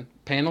 7,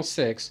 panel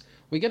 6,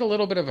 we get a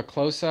little bit of a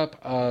close-up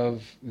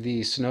of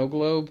the snow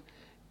globe.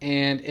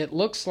 And it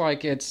looks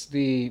like it's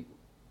the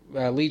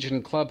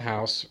Legion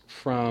clubhouse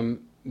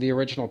from the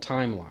original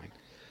timeline.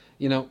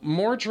 You know,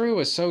 Mordru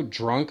is so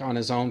drunk on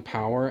his own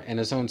power and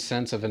his own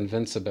sense of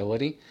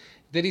invincibility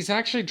that he's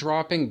actually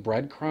dropping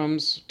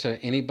breadcrumbs to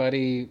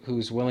anybody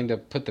who's willing to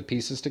put the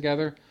pieces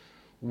together.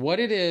 What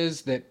it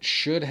is that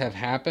should have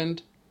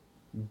happened,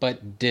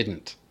 but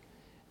didn't.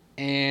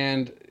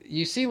 And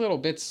you see little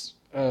bits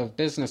of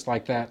business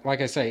like that. Like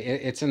I say,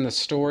 it's in the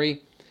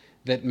story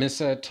that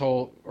Missa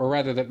told, or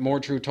rather that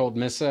Mordru told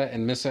Missa,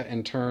 and Missa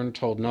in turn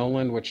told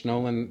Nolan, which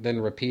Nolan then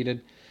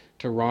repeated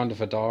to Rond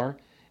Vidar.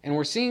 And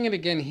we're seeing it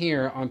again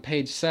here on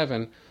page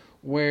 7,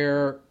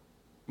 where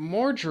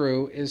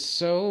Mordru is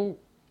so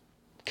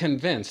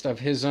convinced of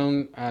his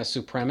own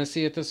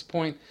supremacy at this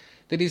point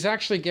that he's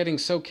actually getting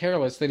so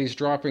careless that he's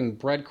dropping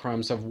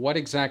breadcrumbs of what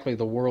exactly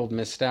the world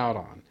missed out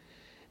on.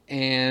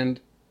 And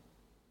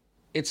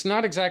it's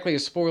not exactly a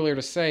spoiler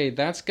to say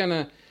that's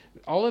gonna,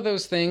 all of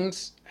those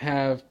things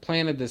have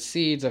planted the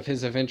seeds of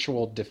his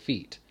eventual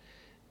defeat.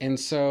 And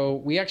so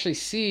we actually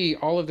see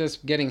all of this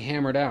getting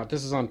hammered out.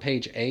 This is on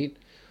page 8.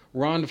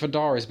 Rond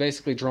Vidar is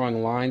basically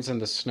drawing lines in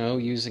the snow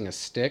using a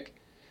stick,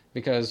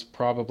 because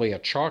probably a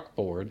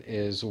chalkboard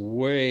is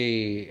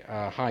way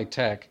high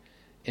tech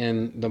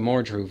in the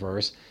Mordru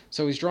verse.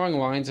 So he's drawing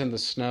lines in the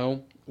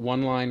snow.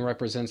 One line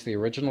represents the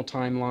original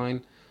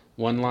timeline.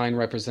 One line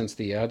represents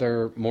the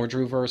other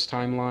Mordru verse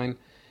timeline.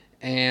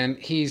 And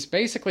he's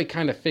basically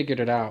kind of figured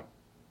it out,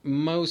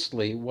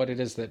 mostly what it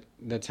is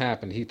that's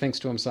happened. He thinks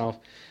to himself,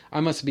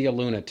 I must be a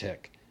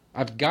lunatic.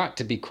 I've got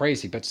to be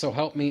crazy, but so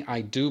help me,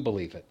 I do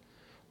believe it.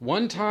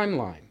 One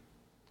timeline.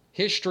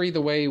 History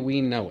the way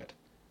we know it.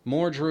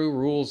 Mordru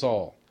rules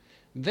all.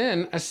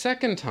 Then a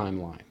second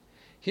timeline.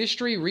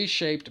 History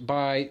reshaped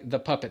by the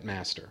Puppet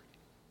Master,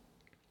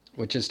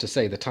 which is to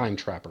say the Time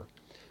Trapper.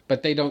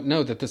 But they don't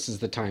know that this is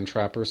the Time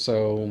Trapper,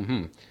 so,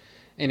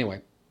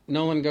 Anyway,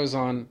 Nolan goes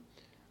on,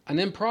 an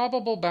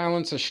improbable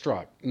balance is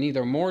struck.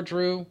 Neither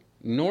Mordru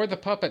nor the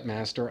Puppet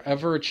Master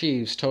ever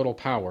achieves total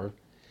power.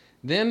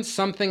 Then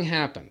something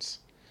happens.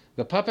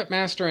 The Puppet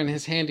Master and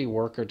his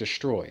handiwork are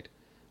destroyed.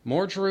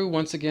 Mordru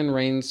once again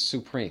reigns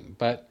supreme,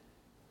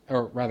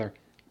 or rather,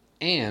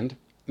 and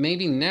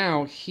maybe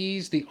now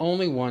he's the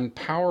only one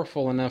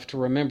powerful enough to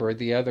remember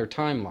the other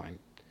timeline,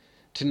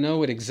 to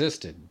know it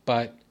existed.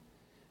 But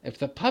if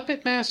the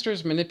puppet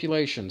master's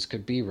manipulations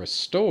could be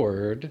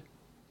restored,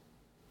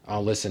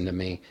 oh, listen to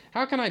me.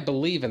 How can I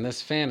believe in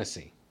this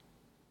fantasy?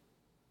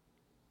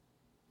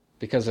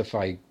 Because if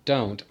I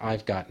don't,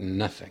 I've got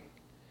nothing.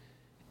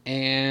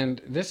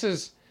 And this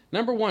is,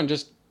 number one,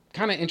 just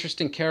kind of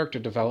interesting character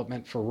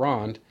development for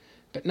Rond.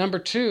 But number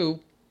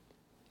two,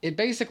 it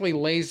basically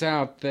lays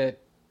out that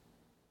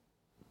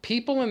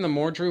people in the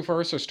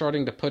Mordruverse are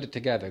starting to put it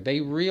together.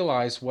 They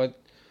realize what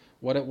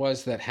it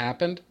was that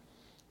happened,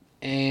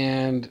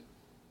 and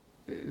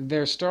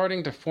they're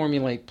starting to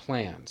formulate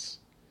plans.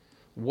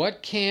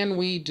 What can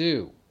we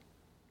do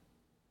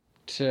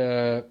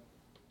to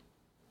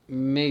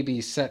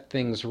maybe set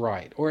things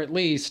right, or at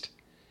least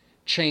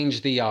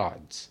change the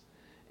odds?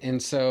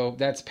 And so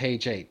that's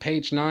page 8.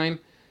 Page 9,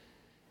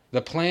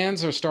 the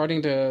plans are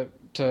starting to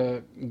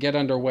get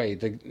underway.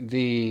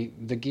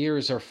 The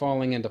gears are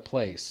falling into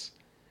place.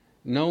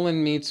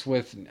 Nolan meets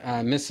with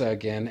Missa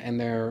again, and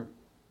they're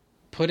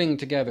putting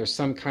together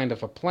some kind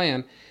of a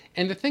plan.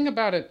 And the thing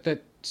about it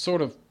that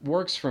sort of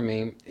works for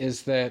me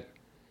is that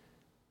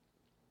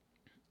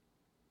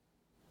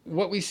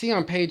what we see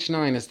on page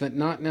 9 is that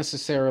not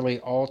necessarily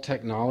all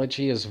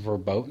technology is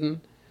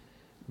verboten.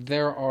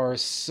 There are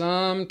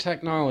some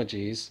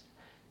technologies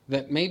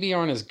that maybe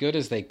aren't as good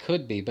as they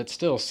could be, but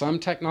still some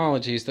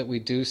technologies that we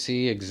do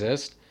see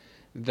exist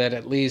that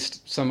at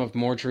least some of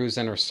Mordru's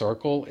inner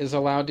circle is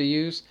allowed to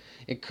use.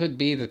 It could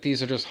be that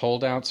these are just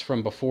holdouts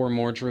from before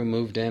Mordru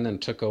moved in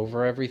and took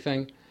over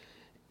everything.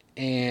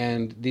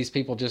 And these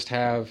people just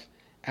have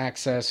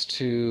access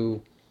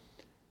to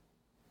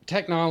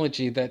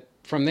technology that,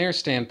 from their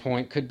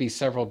standpoint, could be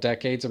several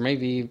decades or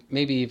maybe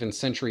even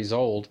centuries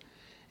old.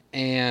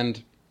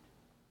 And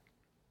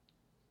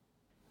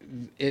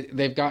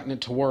they've gotten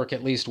it to work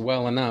at least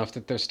well enough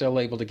that they're still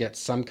able to get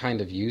some kind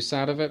of use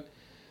out of it.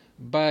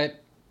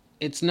 But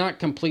it's not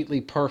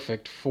completely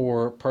perfect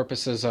for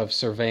purposes of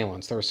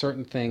surveillance. There are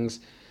certain things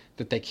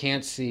that they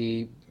can't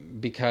see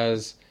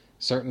because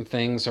certain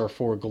things are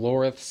for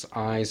Glorith's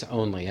eyes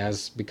only,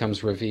 as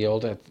becomes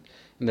revealed in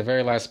the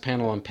very last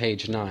panel on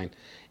page 9.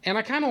 And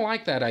I kind of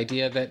like that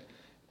idea that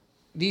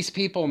these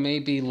people may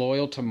be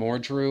loyal to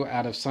Mordru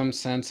out of some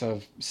sense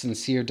of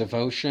sincere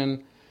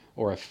devotion,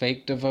 or a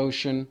fake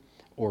devotion,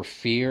 or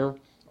fear,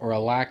 or a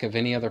lack of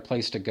any other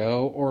place to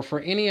go, or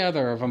for any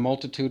other of a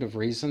multitude of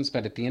reasons.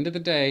 But at the end of the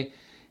day,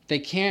 they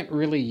can't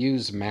really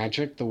use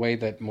magic the way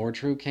that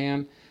Mordru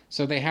can,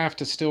 so they have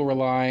to still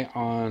rely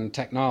on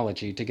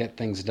technology to get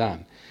things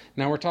done.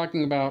 Now we're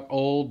talking about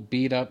old,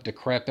 beat up,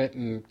 decrepit,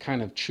 and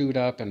kind of chewed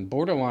up and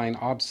borderline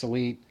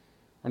obsolete,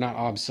 or not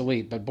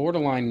obsolete, but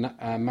borderline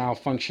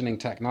malfunctioning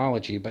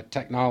technology, but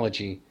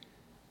technology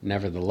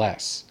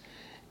nevertheless.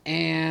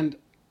 And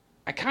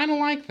I kind of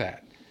like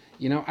that.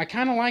 I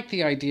kind of like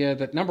the idea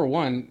that, number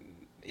one,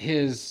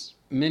 his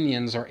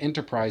minions are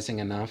enterprising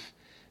enough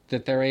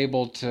that they're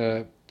able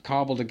to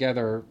cobble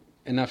together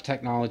enough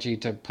technology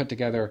to put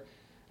together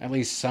at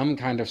least some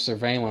kind of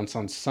surveillance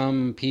on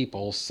some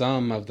people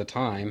some of the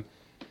time,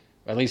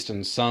 at least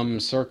in some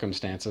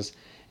circumstances.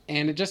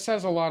 And it just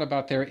says a lot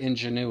about their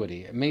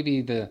ingenuity.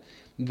 Maybe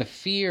the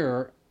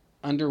fear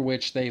under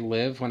which they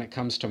live when it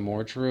comes to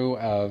Mordru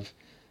of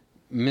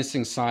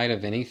missing sight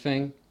of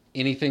anything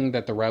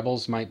that the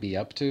rebels might be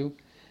up to.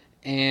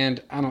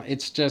 And I don't know,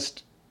 it's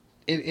just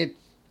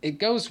it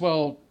goes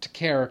well to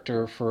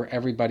character for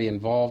everybody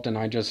involved, and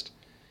I just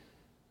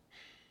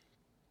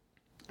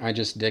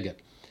dig it.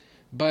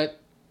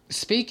 But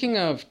speaking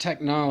of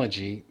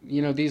technology,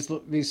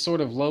 these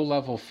sort of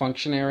low-level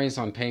functionaries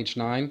on page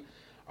 9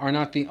 are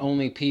not the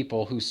only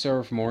people who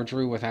serve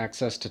Mordru with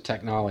access to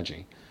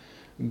technology.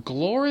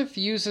 Glorith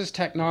uses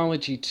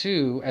technology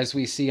too, as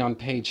we see on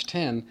page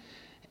 10,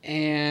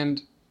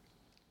 and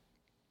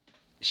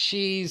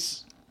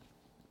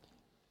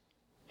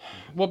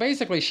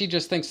basically she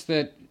thinks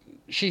that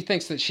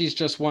she's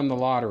just won the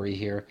lottery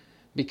here,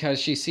 because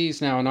she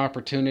sees now an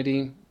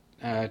opportunity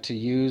to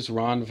use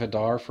Rond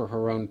Vidar for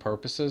her own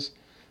purposes.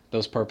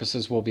 Those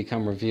purposes will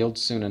become revealed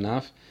soon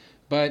enough.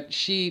 But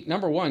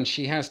number one,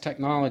 she has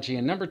technology,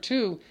 and number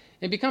two,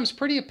 it becomes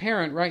pretty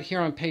apparent right here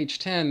on page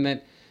 10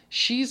 that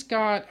she's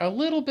got a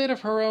little bit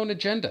of her own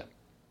agenda.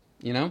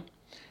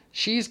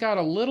 She's got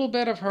a little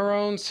bit of her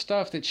own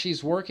stuff that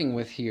she's working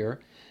with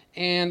here.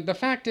 And the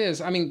fact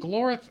is,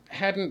 Glorith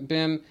hadn't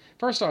been...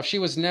 First off, she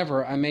was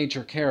never a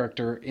major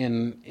character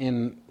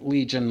in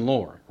Legion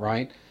lore,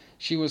 right?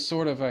 She was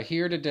sort of a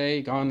here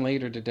today, gone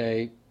later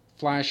today,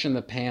 flash in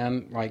the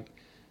pan, like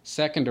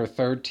second or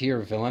third tier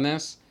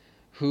villainess,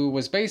 who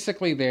was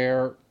basically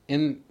there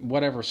in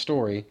whatever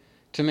story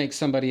to make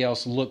somebody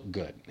else look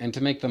good and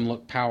to make them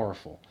look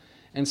powerful.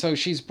 And so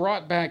she's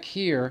brought back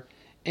here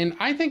in,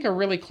 I think, a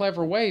really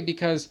clever way,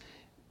 because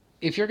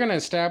if you're going to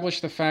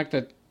establish the fact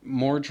that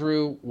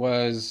Mordru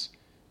was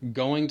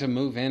going to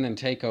move in and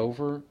take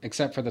over,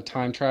 except for the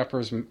Time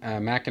Trapper's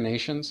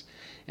machinations.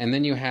 And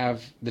then you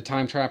have the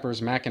Time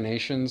Trapper's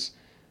machinations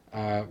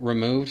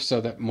removed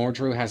so that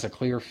Mordru has a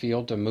clear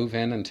field to move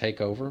in and take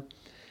over.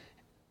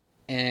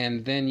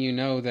 And then you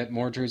know that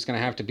Mordru's going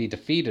to have to be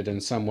defeated in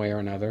some way or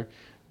another.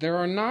 There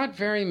are not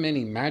very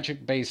many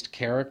magic-based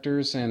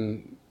characters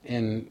in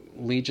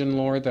Legion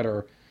lore that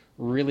are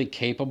really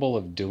capable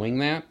of doing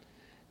that.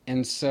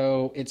 And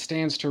so it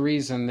stands to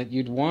reason that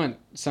you'd want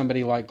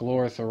somebody like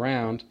Glorith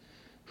around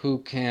who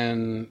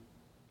can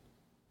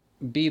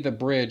be the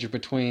bridge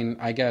between,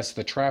 I guess,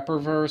 the Trapper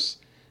verse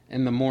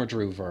and the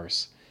Mordru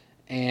verse.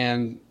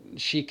 And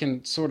she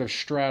can sort of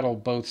straddle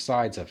both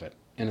sides of it,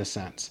 in a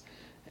sense,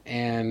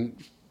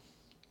 and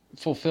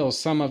fulfill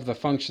some of the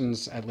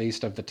functions, at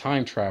least, of the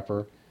Time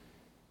Trapper.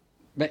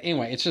 But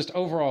anyway, it's just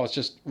overall, it's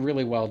just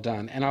really well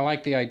done. And I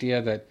like the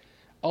idea that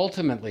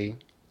ultimately,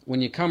 when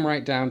you come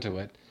right down to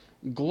it,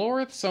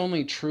 Glorith's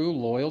only true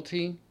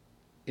loyalty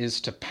is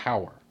to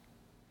power.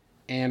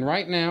 And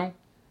right now,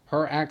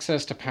 her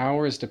access to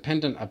power is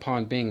dependent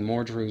upon being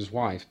Mordru's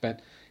wife.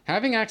 But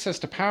having access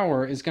to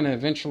power is going to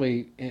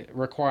eventually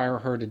require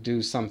her to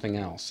do something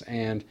else.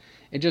 And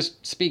it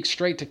just speaks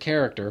straight to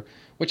character,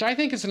 which I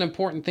think is an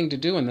important thing to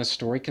do in this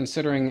story,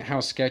 considering how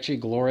sketchy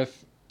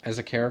Glorith as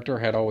a character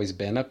had always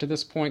been up to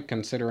this point,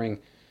 considering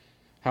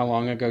how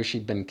long ago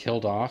she'd been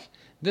killed off.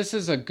 This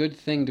is a good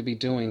thing to be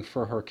doing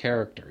for her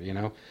character, you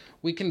know?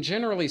 We can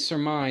generally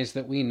surmise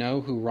that we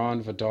know who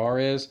Ron Vidar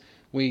is.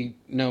 We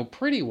know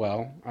pretty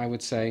well, I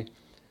would say,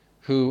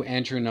 who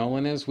Andrew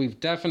Nolan is. We've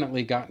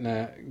definitely gotten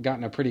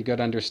a pretty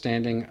good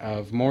understanding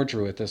of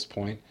Mordru at this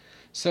point.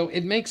 So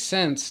it makes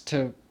sense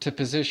to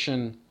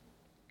position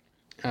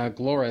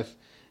Glorith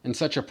in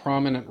such a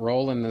prominent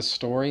role in this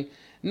story.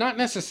 Not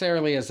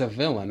necessarily as a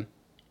villain,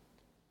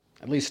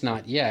 at least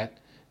not yet,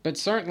 but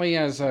certainly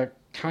as a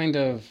kind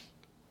of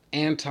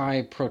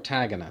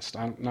anti-protagonist.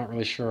 I'm not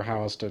really sure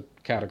how else to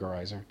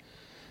categorize her.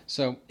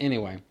 So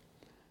anyway,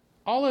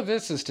 all of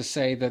this is to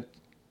say that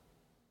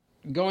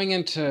going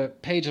into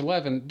page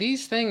 11,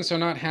 these things are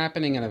not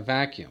happening in a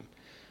vacuum.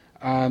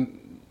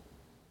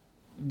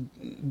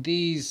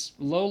 These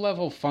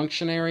low-level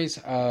functionaries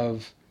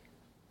of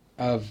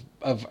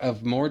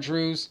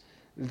Mordru's,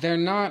 they're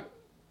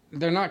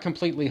not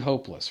completely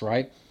hopeless,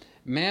 right?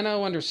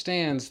 Mano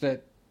understands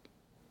that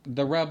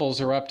the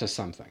rebels are up to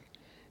something.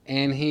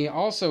 And he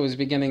also is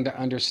beginning to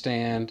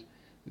understand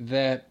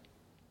that,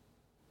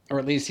 or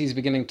at least he's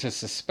beginning to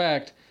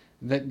suspect,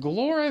 that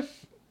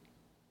Glorith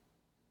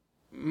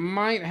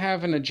might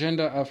have an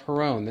agenda of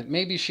her own, that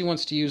maybe she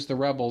wants to use the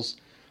rebels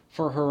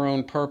for her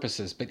own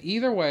purposes. But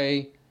either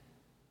way,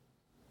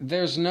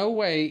 there's no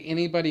way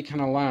anybody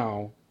can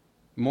allow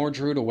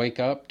Mordru to wake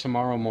up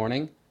tomorrow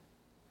morning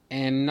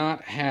and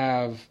not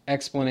have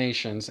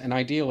explanations and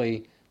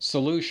ideally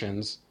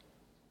solutions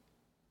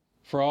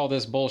for all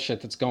this bullshit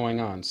that's going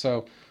on.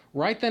 So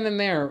right then and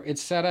there,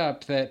 it's set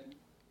up that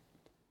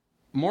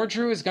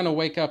Mordru is going to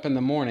wake up in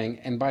the morning,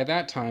 and by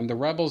that time, the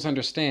rebels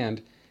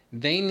understand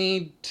they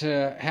need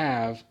to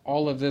have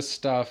all of this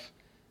stuff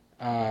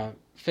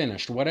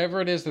finished. Whatever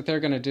it is that they're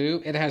going to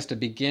do, it has to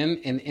begin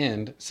and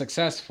end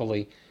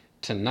successfully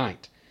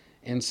tonight.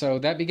 And so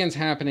that begins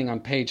happening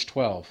on page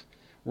 12.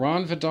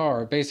 Ron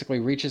Vidar basically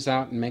reaches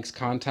out and makes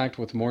contact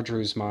with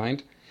Mordru's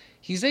mind.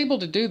 He's able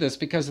to do this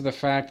because of the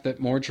fact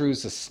that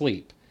Mordru's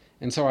asleep.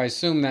 And so I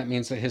assume that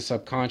means that his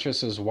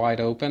subconscious is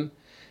wide open.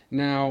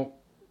 Now,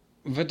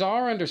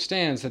 Vidar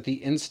understands that the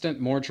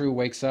instant Mordru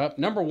wakes up,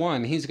 number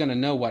one, he's going to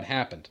know what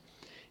happened.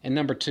 And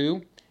number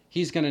two,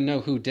 he's going to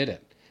know who did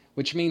it.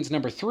 Which means,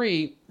 number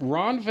three,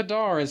 Ron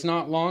Vidar is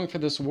not long for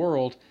this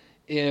world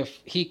if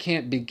he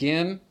can't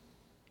begin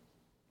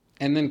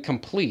and then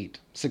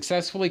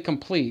successfully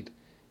complete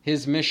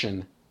his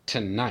mission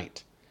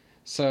tonight.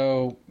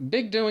 So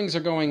big doings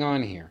are going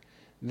on here.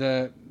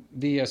 The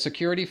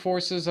security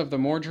forces of the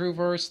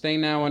Mordruverse, they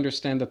now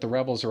understand that the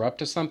rebels are up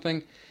to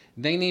something.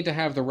 They need to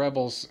have the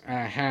rebels'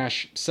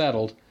 hash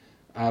settled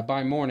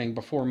by morning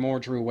before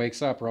Mordru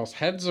wakes up, or else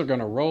heads are going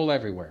to roll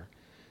everywhere.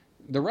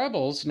 The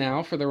rebels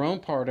now, for their own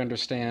part,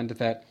 understand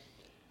that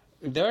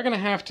they're going to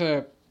have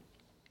to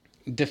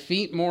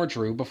defeat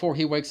Mordru before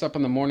he wakes up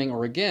in the morning,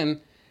 or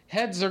again,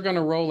 heads are going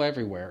to roll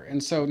everywhere.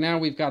 And so now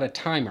we've got a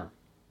timer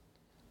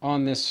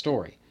on this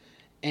story.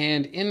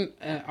 And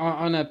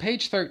on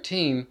page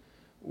 13,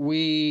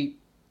 we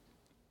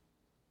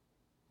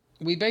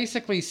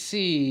basically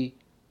see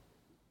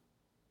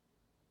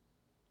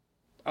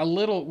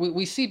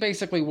we see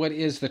basically what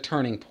is the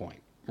turning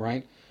point,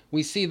 right?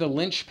 We see the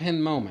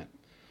linchpin moment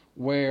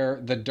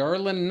where the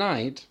Durlan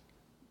Knight,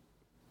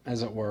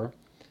 as it were,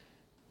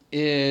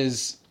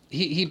 is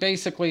he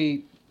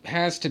basically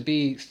has to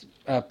be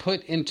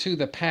put into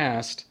the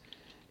past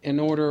in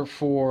order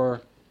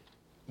for,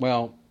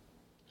 well,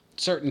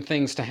 certain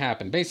things to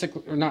happen.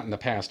 Basically, or not in the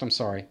past, I'm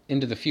sorry,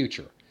 into the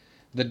future.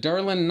 The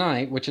Durlan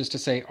Knight, which is to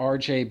say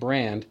R.J.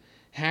 Brand,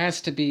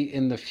 has to be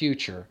in the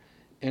future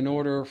in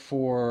order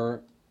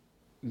for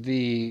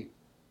the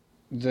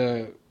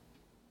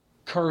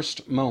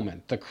cursed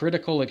moment, the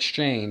critical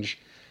exchange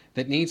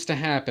that needs to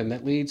happen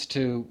that leads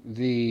to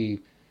the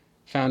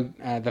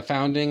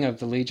founding of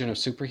the Legion of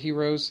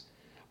Superheroes,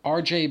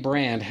 R.J.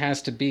 Brand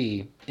has to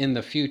be in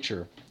the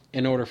future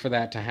in order for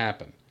that to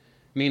happen,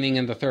 meaning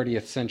in the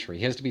 30th century.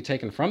 He has to be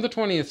taken from the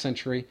 20th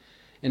century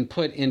and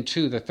put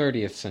into the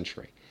 30th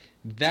century.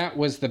 That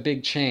was the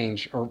big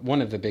change, or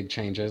one of the big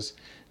changes,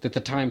 that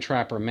the Time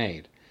Trapper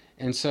made.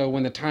 And so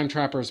when the Time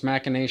Trapper's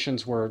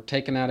machinations were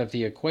taken out of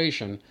the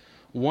equation,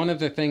 one of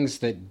the things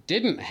that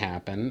didn't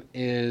happen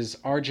is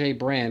R.J.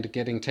 Brand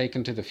getting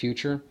taken to the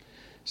future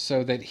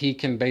so that he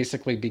can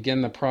basically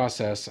begin the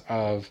process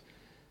of,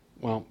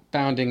 well,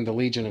 founding the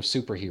Legion of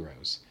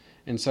Superheroes.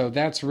 And so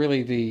that's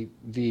really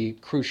the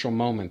crucial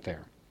moment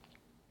there.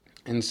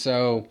 And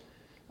so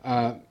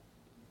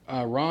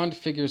Rond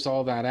figures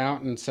all that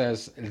out and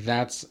says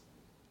that's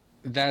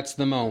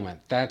the moment.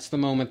 That's the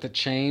moment that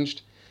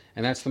changed,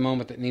 and that's the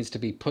moment that needs to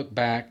be put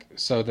back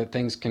so that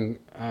things can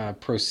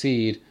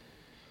proceed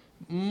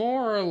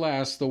more or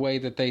less the way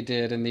that they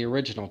did in the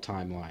original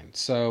timeline.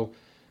 So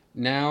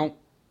now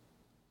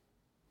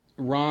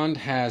Rond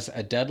has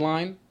a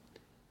deadline,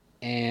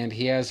 and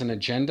he has an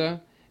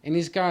agenda, and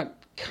he's got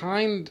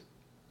kind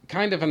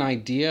of an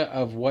idea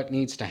of what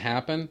needs to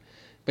happen,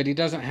 but he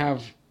doesn't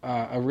have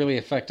a really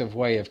effective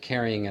way of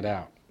carrying it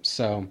out.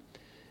 So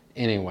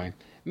anyway,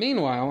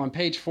 meanwhile, on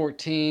page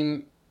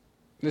 14,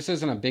 this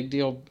isn't a big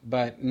deal,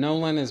 but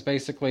Nolan is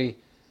basically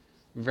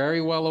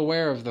very well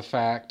aware of the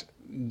fact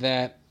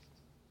that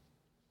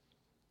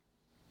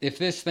if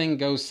this thing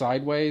goes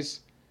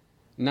sideways,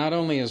 not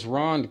only is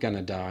Rond going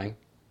to die,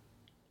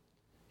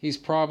 he's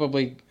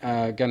probably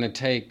going to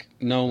take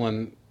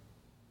Nolan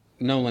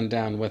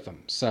down with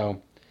him.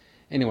 So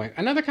anyway,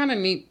 another kind of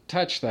neat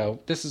touch, though,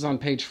 this is on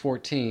page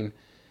 14,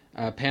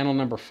 panel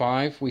number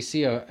 5. We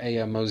see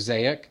a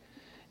mosaic,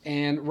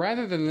 and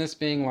rather than this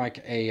being like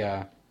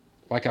a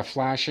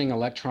flashing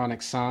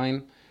electronic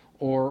sign,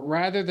 or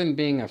rather than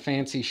being a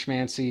fancy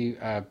schmancy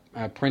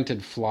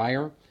printed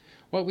flyer,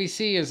 what we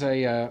see is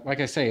like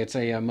I say, it's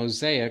a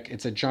mosaic.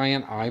 It's a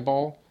giant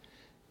eyeball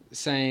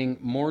saying,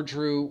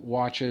 Mordru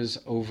watches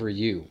over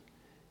you.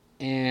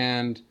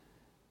 And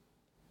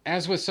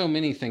as with so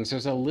many things,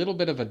 there's a little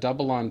bit of a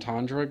double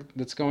entendre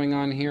that's going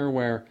on here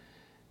where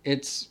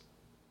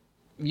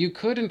you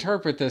could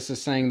interpret this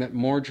as saying that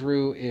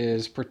Mordru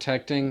is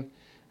protecting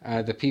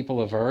the people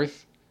of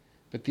Earth.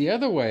 But the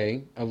other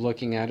way of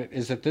looking at it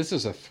is that this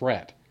is a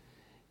threat.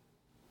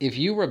 If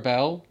you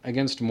rebel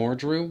against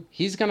Mordru,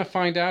 he's going to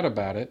find out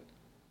about it.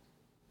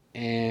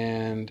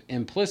 And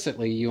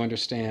implicitly, you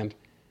understand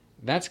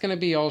that's going to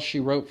be all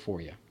she wrote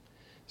for you.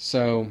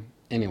 So,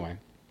 anyway.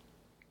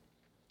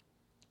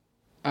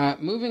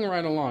 Moving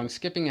right along,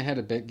 skipping ahead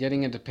a bit,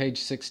 getting into page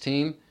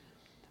 16.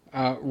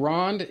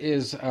 Rond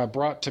is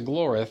brought to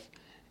Glorith,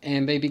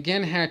 and they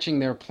begin hatching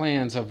their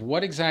plans of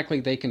what exactly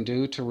they can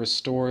do to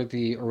restore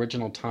the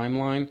original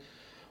timeline,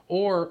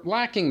 or,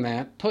 lacking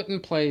that, put in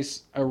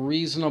place a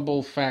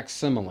reasonable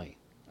facsimile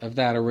of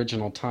that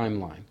original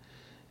timeline.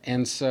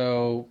 And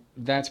so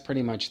that's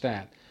pretty much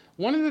that.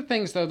 One of the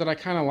things, though, that I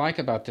kind of like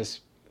about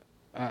this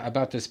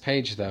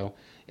page, though,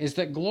 is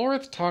that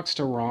Glorith talks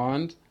to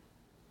Rond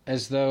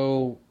as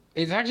though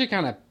it's actually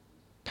kind of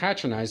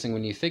patronizing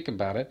when you think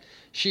about it.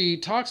 She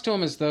talks to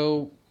him as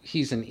though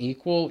he's an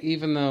equal,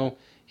 even though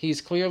he's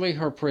clearly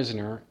her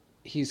prisoner.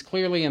 He's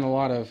clearly in a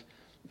lot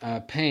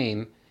of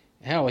pain.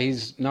 Hell,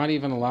 he's not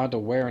even allowed to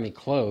wear any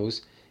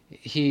clothes.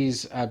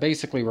 He's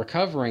basically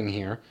recovering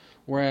here,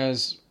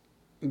 whereas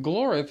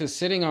Glorith is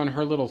sitting on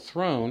her little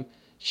throne.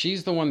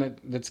 She's the one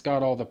that's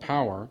got all the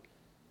power.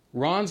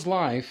 Rond's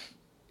life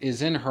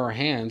is in her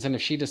hands, and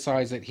if she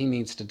decides that he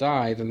needs to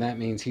die, then that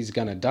means he's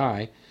going to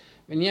die.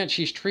 And yet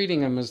she's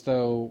treating him as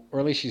though, or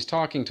at least she's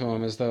talking to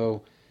him as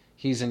though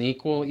he's an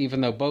equal, even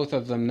though both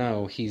of them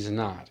know he's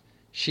not.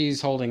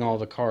 She's holding all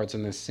the cards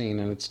in this scene,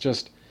 and it's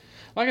just,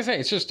 like I say,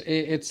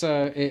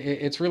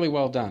 it's really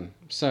well done.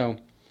 So,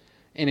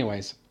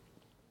 anyways,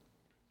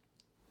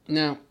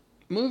 now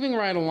moving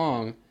right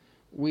along,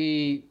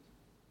 we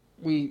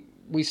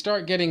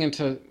start getting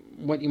into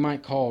what you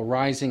might call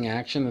rising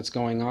action that's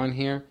going on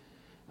here.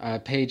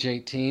 Page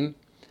 18.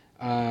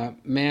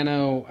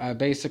 Mano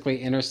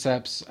basically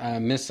intercepts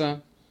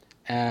Missa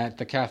at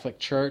the Catholic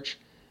Church,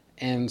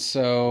 and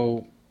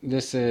so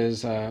this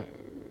is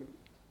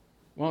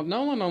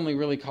Nolan only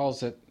really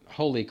calls it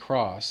Holy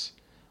Cross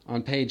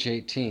on page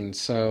 18.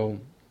 So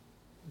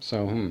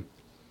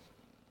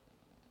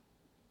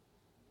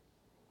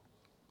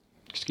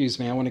excuse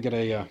me, I want to get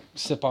a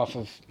sip off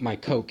of my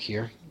Coke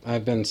here.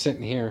 I've been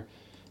sitting here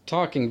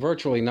talking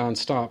virtually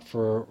nonstop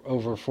for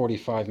over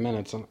 45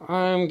 minutes, and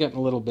I'm getting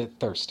a little bit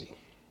thirsty.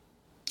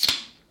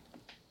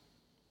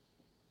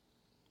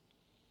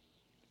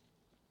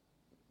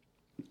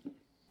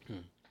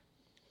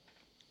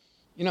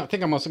 I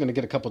think I'm also going to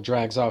get a couple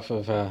drags off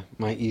of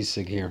my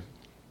e-cig here.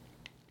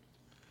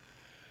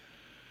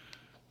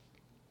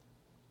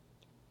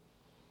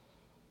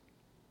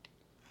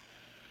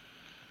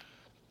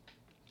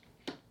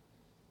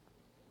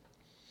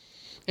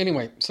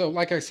 Anyway, so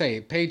like I say,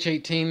 page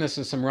 18, this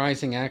is some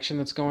rising action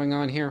that's going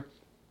on here.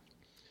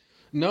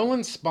 No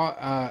one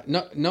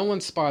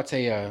spots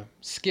a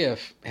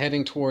skiff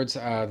heading towards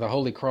the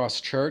Holy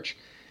Cross Church.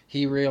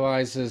 He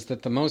realizes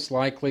that the most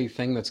likely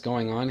thing that's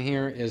going on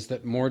here is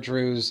that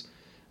Mordru's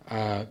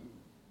uh,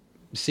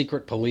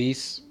 secret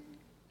police,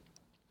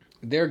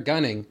 they're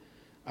gunning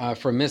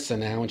for Missa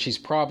now, and she's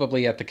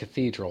probably at the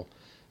cathedral.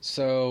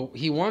 So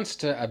he wants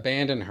to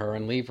abandon her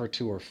and leave her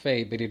to her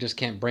fate, but he just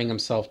can't bring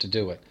himself to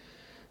do it.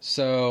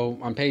 So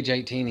on page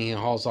 18, he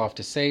hauls off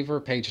to save her.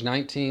 Page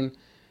 19,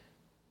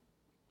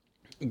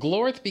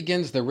 Glorith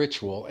begins the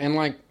ritual, and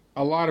like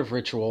a lot of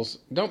rituals,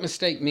 don't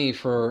mistake me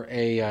for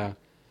a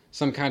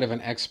some kind of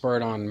an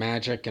expert on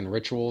magic and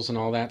rituals and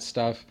all that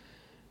stuff.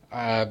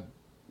 Uh,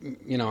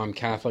 I'm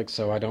Catholic,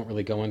 so I don't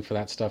really go in for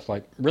that stuff,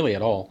 like really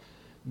at all.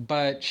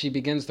 But she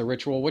begins the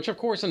ritual, which of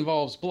course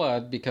involves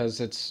blood because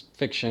it's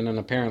fiction, and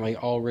apparently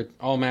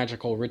all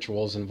magical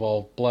rituals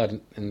involve blood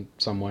in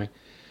some way.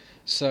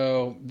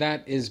 So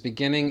that is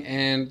beginning,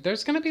 and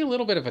there's going to be a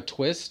little bit of a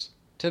twist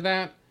to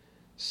that.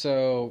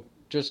 So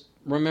just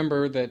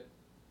remember that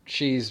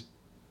she's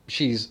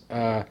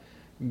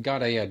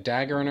got a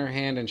dagger in her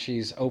hand, and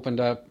she's opened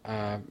up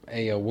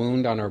a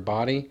wound on her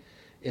body.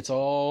 It's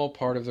all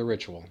part of the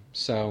ritual.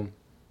 So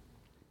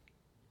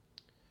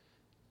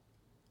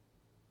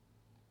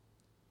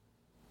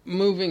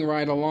moving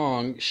right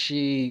along,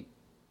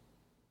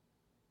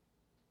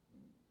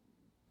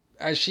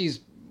 as she's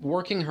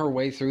working her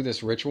way through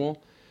this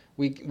ritual,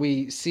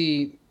 we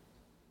see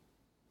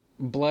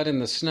blood in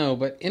the snow,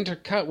 but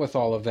intercut with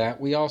all of that,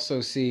 we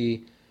also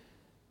see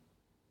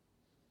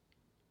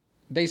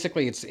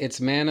basically it's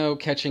Mano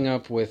catching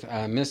up with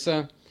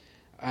Missa,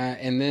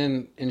 and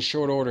then in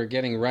short order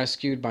getting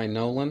rescued by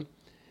Nolan.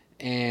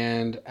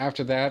 And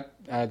after that,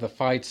 the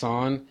fight's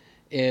on.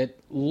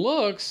 It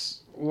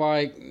looks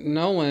like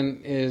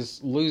Nolan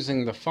is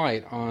losing the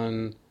fight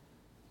on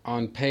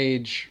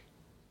page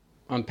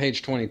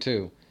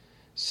 22.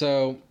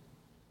 So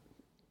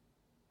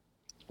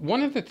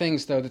one of the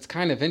things, though, that's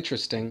kind of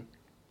interesting,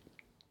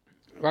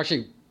 or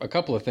actually a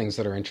couple of things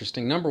that are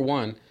interesting. Number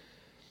one,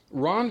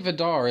 Ron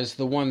Vidar is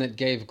the one that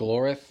gave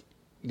Glorith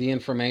the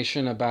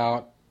information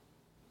about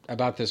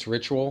this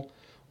ritual,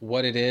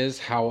 what it is,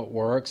 how it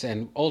works,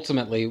 and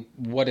ultimately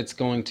what it's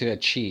going to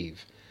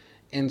achieve.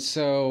 And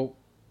so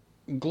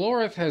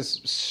Glorith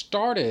has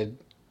started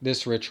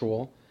this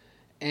ritual,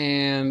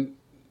 and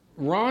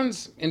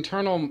Ron's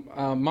internal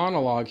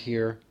monologue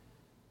here,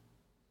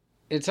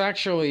 it's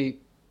actually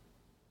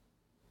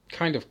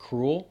kind of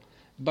cruel,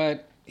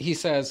 but he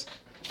says,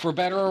 for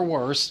better or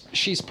worse,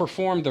 she's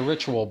performed the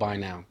ritual by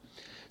now.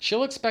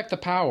 She'll expect the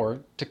power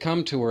to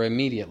come to her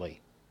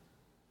immediately,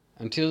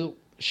 until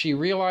she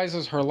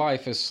realizes her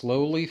life is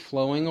slowly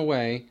flowing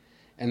away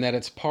and that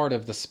it's part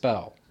of the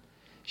spell.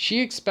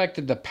 She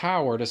expected the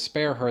power to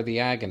spare her the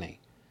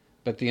agony,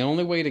 but the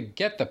only way to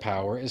get the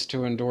power is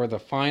to endure the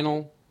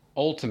final,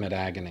 ultimate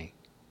agony.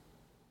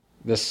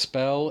 The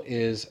spell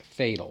is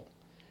fatal.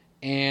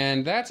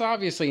 And that's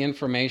obviously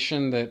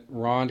information that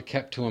Ron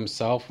kept to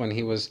himself when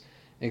he was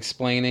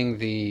explaining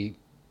the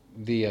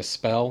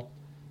spell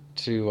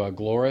to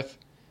Glorith.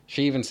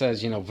 She even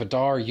says,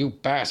 Vidar, you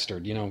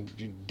bastard, you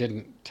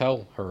didn't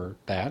tell her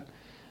that.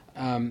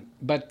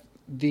 But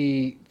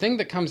the thing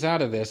that comes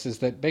out of this is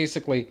that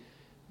basically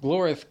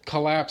Glorith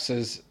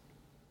collapses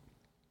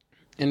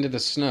into the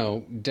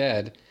snow,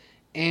 dead,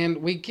 and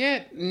we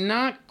get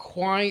not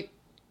quite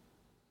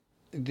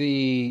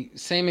the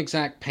same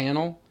exact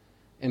panel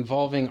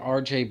involving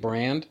R.J.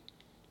 Brand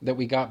that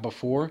we got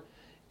before.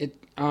 It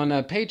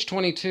on page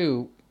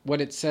 22, what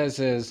it says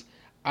is,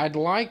 I'd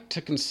like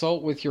to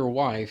consult with your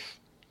wife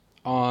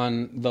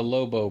on the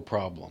Lobo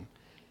problem.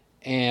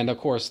 And of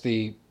course,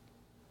 the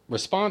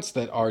response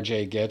that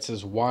RJ gets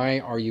is, why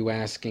are you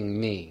asking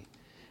me?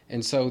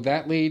 And so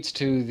that leads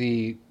to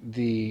the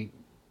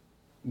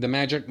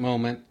magic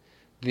moment,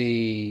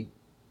 the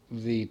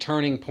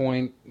turning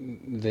point,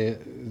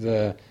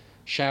 the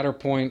shatter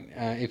point,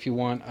 if you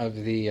want, of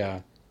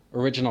the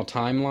original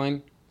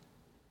timeline.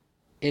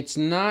 It's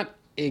not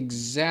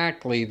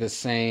exactly the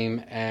same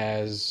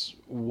as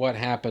what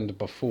happened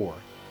before.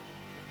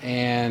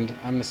 And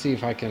I'm going to see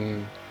if I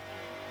can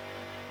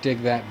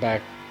dig that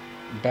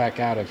back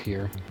out of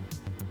here.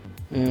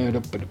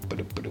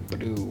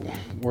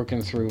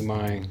 Working through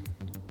my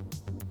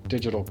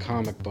digital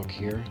comic book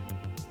here.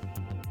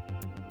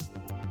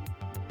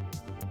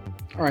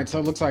 Alright, so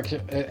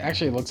it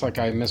actually looks like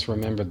I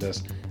misremembered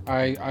this.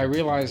 I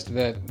realized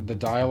that the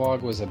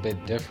dialogue was a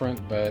bit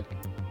different, but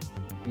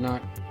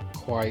not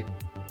quite.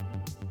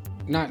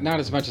 Not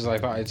as much as I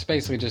thought. It's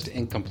basically just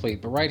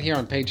incomplete. But right here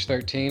on page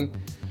 13,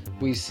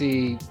 we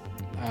see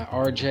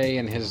RJ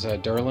in his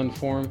Durlan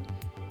form.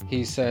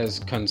 He says,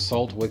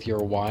 consult with your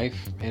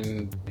wife,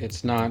 and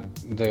it's not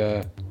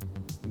the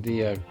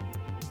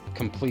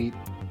complete,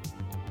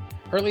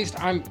 or at least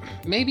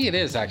maybe it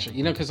is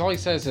actually, because all he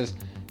says is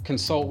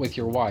consult with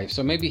your wife.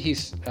 So maybe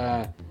he's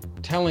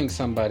telling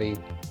somebody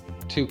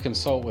to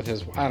consult with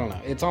his, I don't know.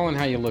 It's all in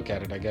how you look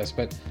at it, I guess.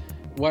 But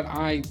what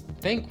I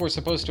think we're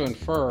supposed to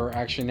infer,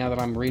 actually, now that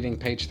I'm reading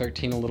page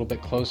 13 a little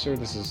bit closer,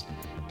 this is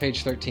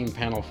page 13,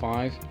 panel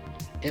 5.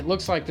 It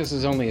looks like this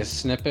is only a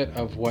snippet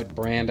of what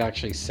Brand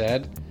actually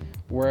said,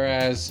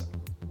 whereas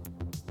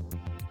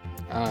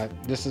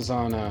this is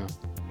on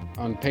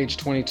page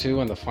 22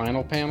 on the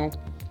final panel.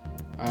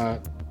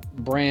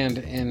 Brand,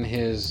 in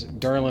his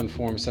Durlin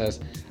form, says,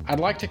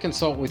 "I'd like to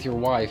consult with your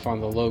wife on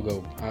the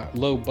Lobo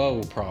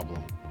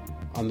problem."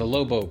 On the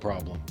Lobo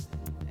problem.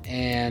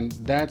 And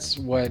that's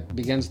what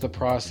begins the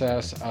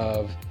process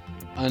of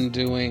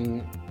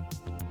undoing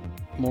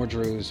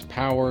Mordru's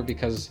power,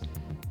 because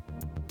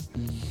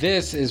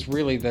this is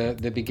really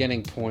the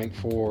beginning point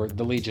for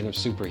the Legion of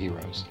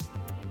Superheroes.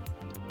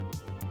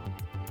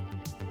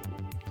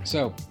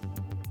 So,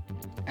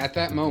 at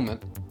that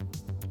moment,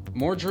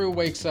 Mordru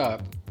wakes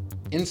up,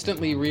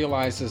 instantly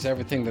realizes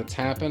everything that's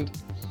happened.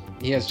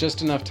 He has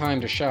just enough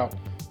time to shout,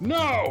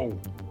 "No!"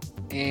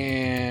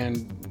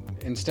 And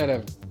instead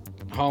of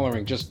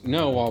hollering just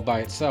 "no" all by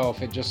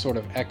itself, it just sort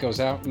of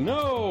echoes out,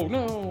 "No,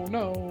 no,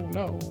 no,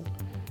 no."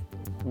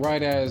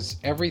 Right as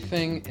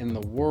everything in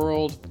the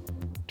world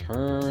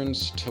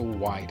turns to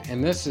white.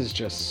 And this is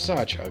just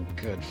such a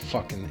good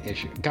fucking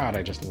issue. God,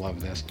 I just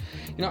love this.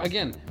 You know,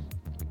 again,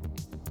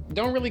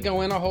 don't really go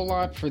in a whole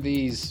lot for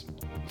these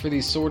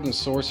sword and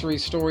sorcery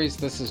stories.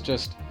 This is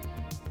just,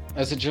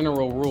 as a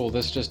general rule,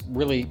 this just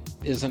really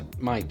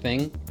isn't my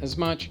thing as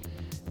much.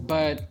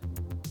 But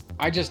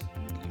I just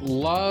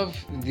love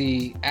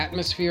the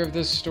atmosphere of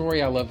this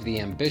story. I love the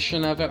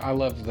ambition of it. I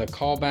love the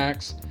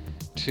callbacks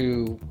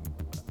to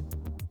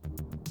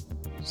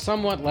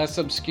somewhat less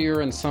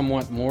obscure and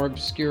somewhat more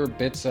obscure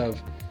bits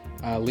of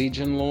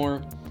Legion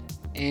lore.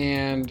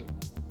 And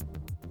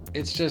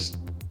it's just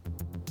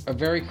a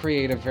very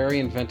creative, very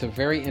inventive,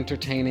 very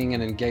entertaining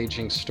and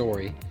engaging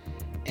story.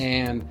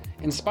 And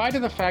in spite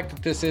of the fact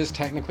that this is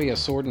technically a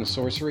sword and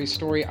sorcery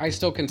story, I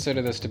still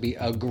consider this to be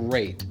a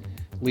great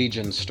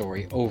Legion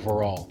story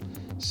overall.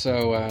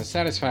 So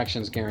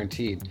satisfaction's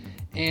guaranteed.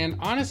 And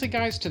honestly,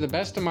 guys, to the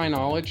best of my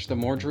knowledge, the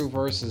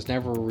Mordruverse has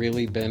never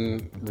really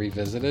been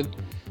revisited.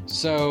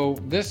 So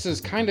this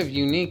is kind of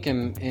unique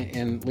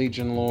in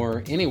Legion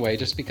lore anyway,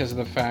 just because of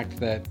the fact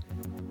that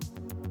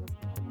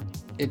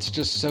it's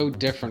just so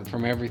different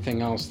from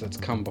everything else that's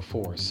come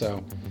before.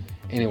 So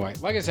anyway,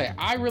 like I say,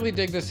 I really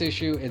dig this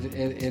issue.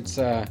 It's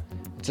a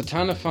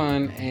ton of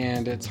fun,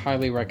 and it's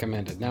highly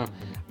recommended. Now,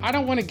 I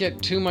don't want to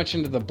get too much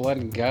into the blood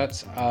and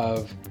guts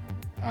of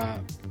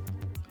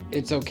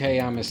It's Okay,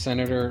 I'm a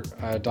Senator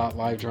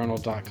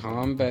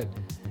 .livejournal.com, but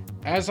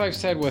as I've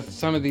said with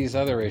some of these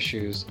other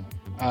issues,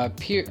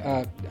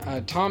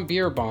 Tom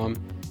Bierbaum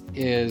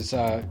is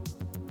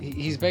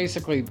he's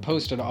basically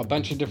posted a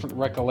bunch of different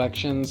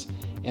recollections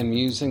and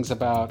musings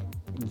about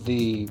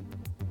the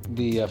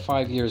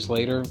 5 years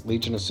later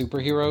Legion of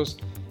Superheroes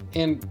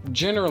in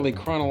generally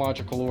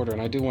chronological order,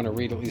 and I do want to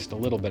read at least a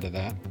little bit of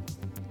that.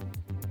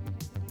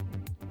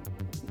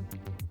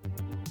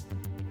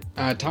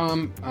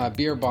 Tom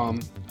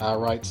Bierbaum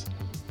writes,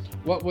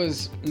 "What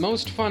was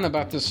most fun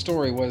about this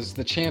story was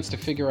the chance to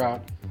figure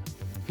out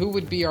who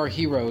would be our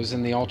heroes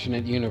in the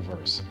alternate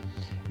universe.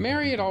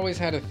 Mary had always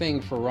had a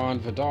thing for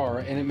Rond Vidar,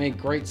 and it made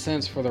great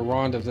sense for the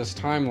Rond of this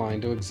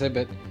timeline to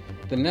exhibit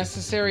the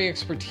necessary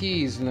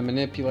expertise in the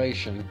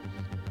manipulation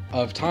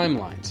of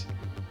timelines.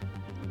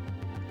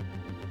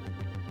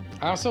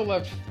 I also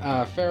loved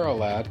Pharaoh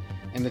Lad,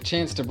 and the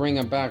chance to bring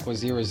him back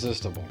was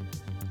irresistible.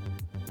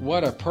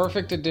 What a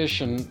perfect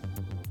addition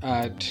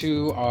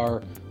to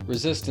our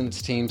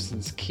resistance team,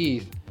 since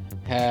Keith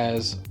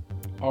has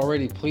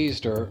already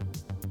placed her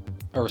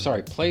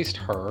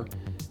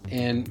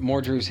in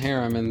Mordru's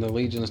harem in the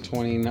Legion's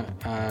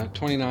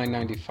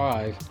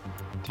 2995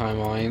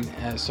 timeline.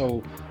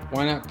 So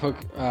why not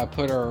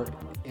put her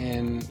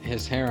in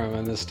his harem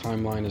in this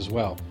timeline as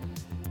well?"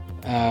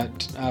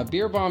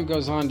 Bierbaum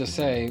goes on to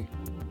say,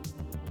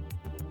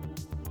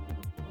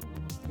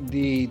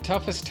 "The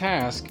toughest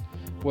task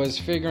was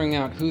figuring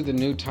out who the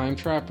new time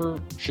trapper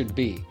should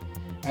be.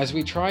 As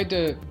we tried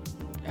to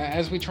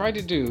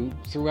do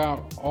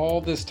throughout all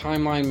this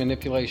timeline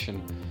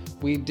manipulation,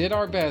 we did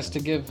our best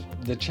to give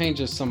the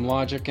changes some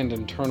logic and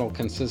internal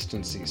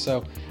consistency.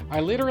 So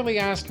I literally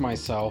asked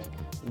myself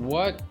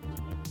what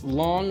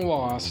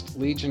long-lost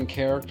Legion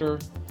character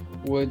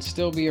would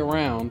still be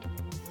around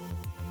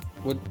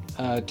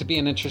to be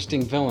an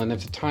interesting villain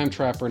if the time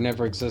trapper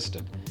never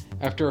existed.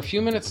 After a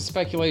few minutes of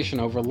speculation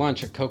over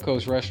lunch at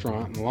Coco's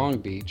restaurant in Long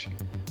Beach,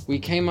 we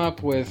came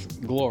up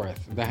with Glorith,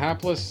 the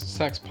hapless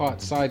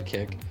sexpot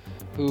sidekick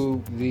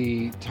who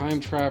the time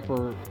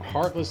trapper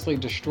heartlessly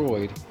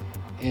destroyed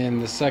in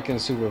the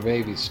second Super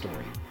Baby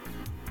story.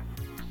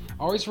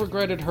 Always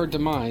regretted her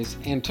demise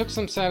and took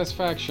some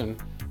satisfaction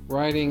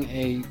writing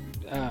a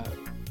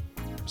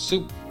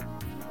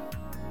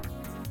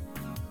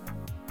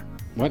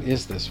What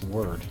is this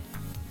word?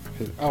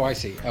 Oh, I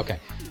see. Okay.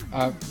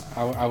 I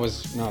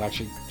was not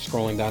actually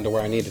scrolling down to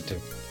where I needed to.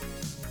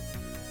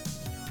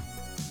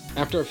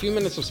 After a few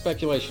minutes of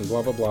speculation,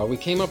 blah blah blah, we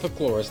came up with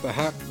Glorith, the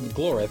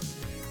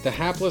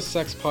hapless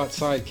sexpot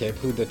sidekick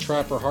who the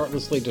trapper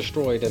heartlessly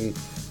destroyed in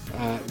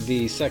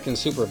the second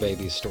Super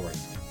Baby story.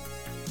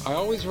 I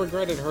always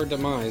regretted her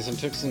demise and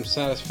took some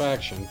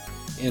satisfaction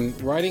in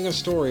writing a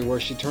story where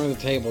she turned the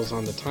tables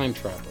on the time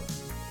trapper.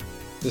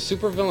 The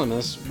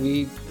supervillainess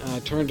we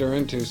turned her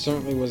into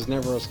certainly was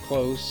never as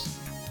close,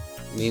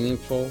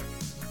 menacing,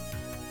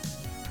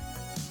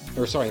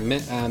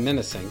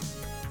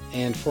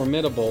 and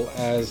formidable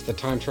as the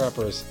time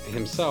trapper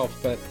himself,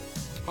 but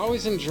I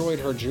always enjoyed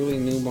her Julie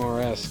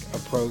Newmar-esque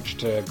approach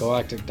to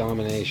galactic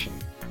domination.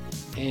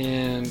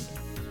 And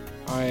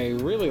I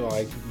really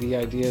liked the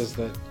ideas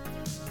that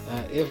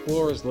if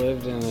Glores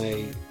lived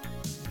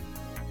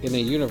in a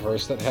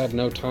universe that had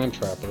no time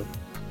trapper,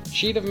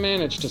 she'd have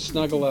managed to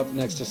snuggle up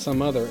next to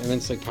some other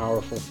immensely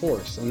powerful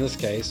force. In this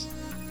case,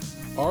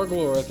 our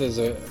Glorith is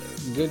a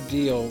good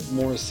deal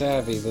more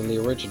savvy than the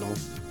original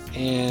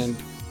and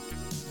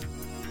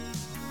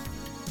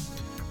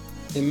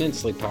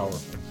immensely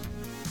powerful.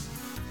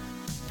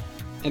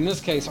 In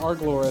this case, our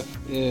Glorith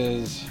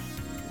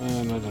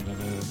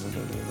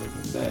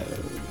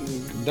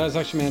does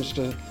actually manage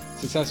to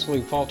successfully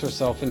vault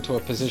herself into a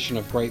position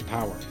of great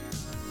power.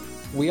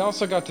 We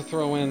also got to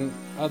throw in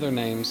other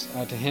names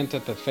to hint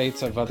at the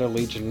fates of other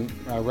Legion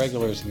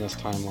regulars in this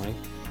timeline.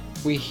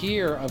 We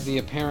hear of the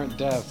apparent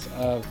deaths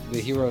of the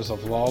heroes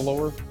of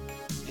Lawlor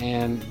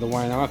and the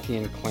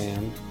Wynothian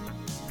clan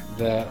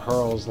that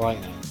hurls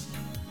lightning.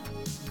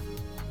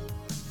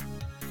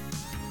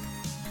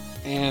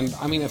 And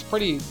I mean, it's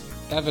pretty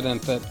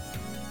evident that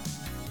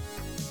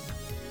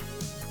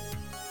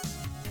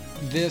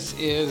this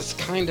is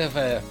kind of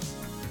a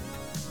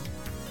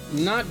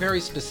not very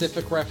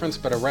specific reference,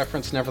 but a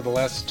reference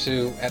nevertheless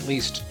to at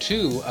least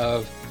two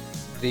of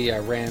the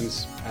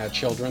Rand's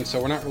children.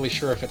 So we're not really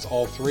sure if it's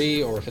all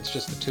three or if it's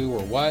just the two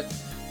or what,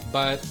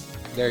 but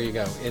there you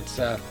go. It's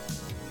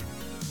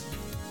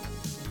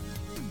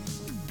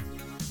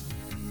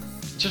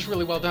just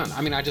really well done.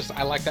 I mean, I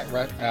like that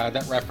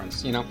that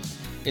reference. You know,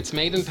 it's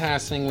made in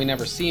passing. We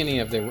never see any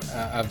of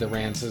the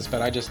Rances,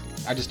 but I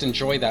just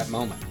enjoy that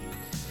moment.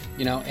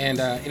 You know, and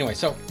anyway,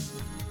 so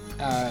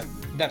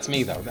that's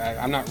me though.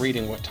 I'm not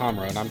reading what Tom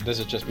wrote. This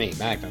is just me,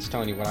 Magnus,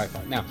 telling you what I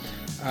thought. Now,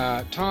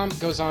 Tom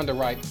goes on to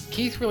write,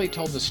 Keith really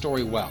told the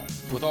story well,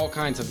 with all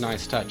kinds of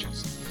nice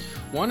touches.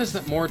 One is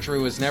that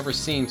Mordru is never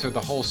seen through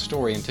the whole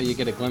story until you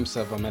get a glimpse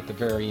of him at the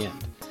very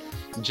end,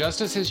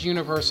 just as his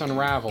universe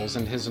unravels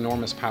and his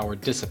enormous power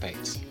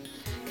dissipates.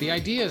 The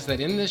idea is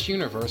that in this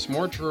universe,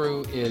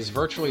 Mordru is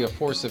virtually a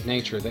force of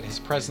nature, that his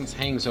presence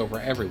hangs over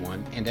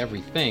everyone and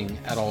everything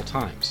at all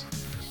times.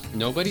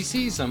 Nobody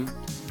sees him,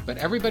 but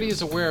everybody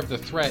is aware of the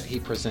threat he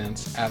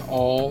presents at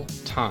all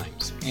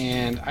times.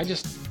 And I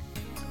just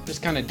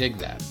kind of dig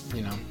that,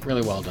 you know,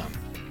 really well done.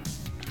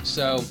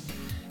 So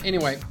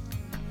anyway,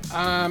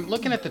 I'm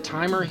looking at the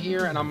timer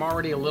here, and I'm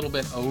already a little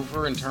bit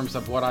over in terms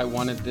of what I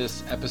wanted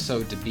this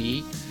episode to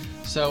be.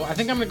 So I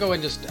think I'm going to go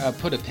ahead and just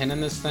put a pin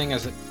in this thing.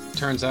 As it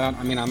turns out,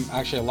 I mean, I'm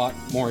actually a lot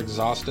more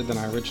exhausted than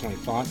I originally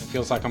thought. It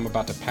feels like I'm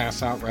about to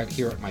pass out right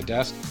here at my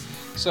desk.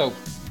 So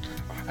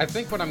I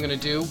think what I'm going to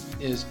do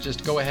is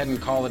just go ahead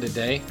and call it a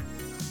day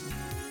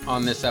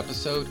on this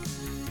episode,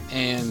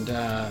 and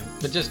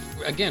but just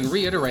again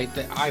reiterate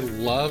that I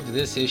love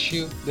this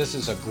issue. This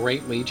is a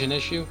great Legion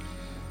issue,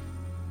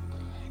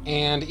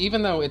 and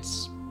even though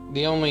it's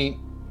the only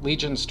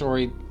Legion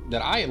story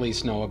that I at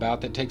least know about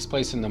that takes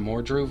place in the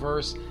Mordru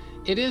verse,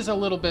 it is a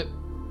little bit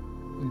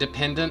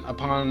dependent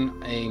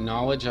upon a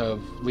knowledge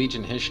of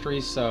Legion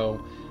history.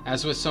 So,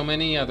 as with so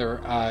many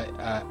other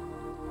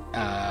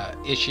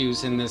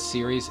issues in this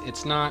series,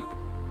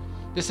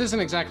 this isn't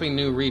exactly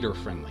new reader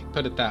friendly,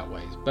 put it that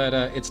way, but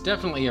it's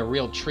definitely a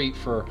real treat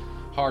for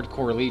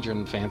hardcore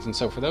Legion fans, and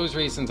so for those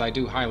reasons I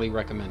do highly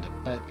recommend it.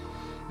 But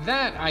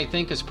that, I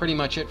think, is pretty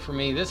much it for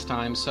me this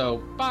time, so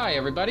bye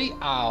everybody,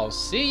 I'll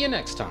see you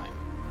next time.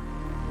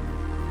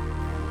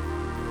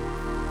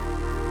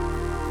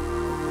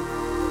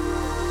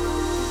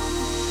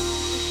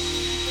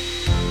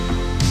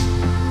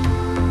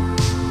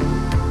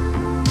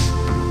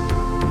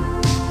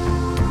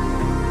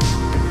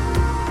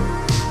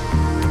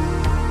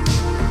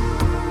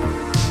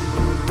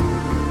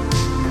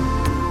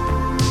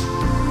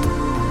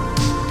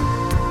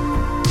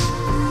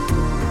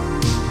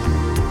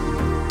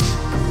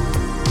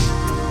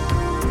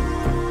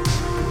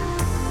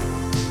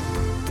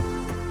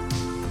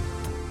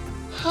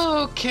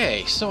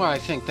 Okay, so I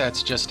think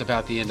that's just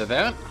about the end of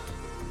that.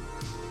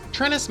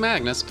 Trennis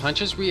Magnus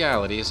Punches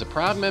Reality is a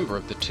proud member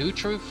of the Two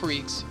True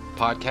Freaks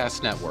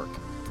podcast network.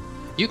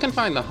 You can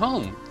find the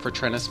home for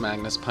Trennis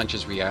Magnus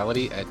Punches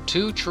Reality at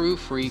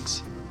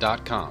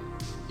twotruefreaks.com.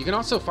 You can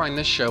also find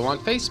this show on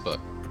Facebook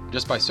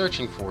just by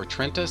searching for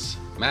Trentis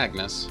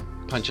Magnus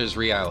Punches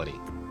Reality.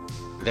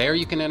 There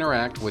you can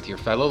interact with your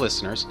fellow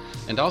listeners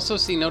and also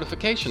see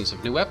notifications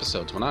of new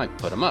episodes when I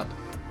put them up.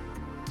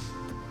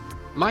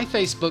 My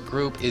Facebook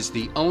group is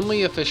the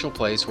only official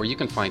place where you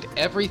can find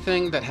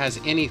everything that has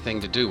anything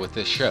to do with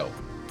this show.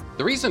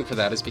 The reason for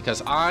that is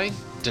because I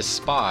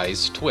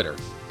despise Twitter.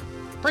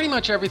 Pretty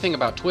much everything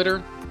about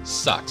Twitter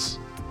sucks.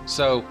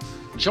 So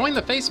join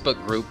the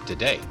Facebook group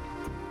today.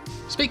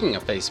 Speaking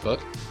of Facebook,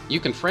 you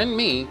can friend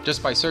me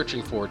just by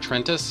searching for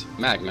Trentus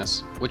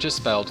Magnus, which is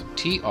spelled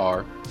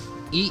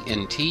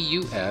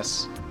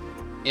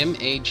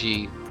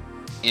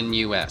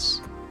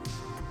TRENTUSMAGNUS.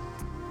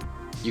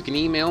 You can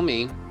email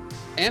me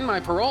and my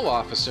parole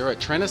officer at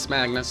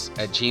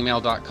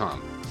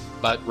trentusmagnus@gmail.com.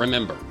 But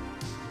remember,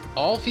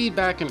 all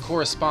feedback and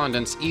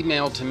correspondence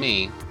emailed to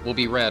me will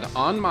be read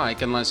on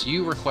mic unless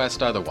you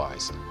request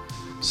otherwise.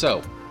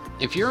 So,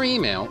 if your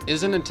email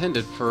isn't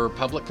intended for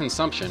public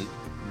consumption,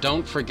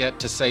 don't forget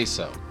to say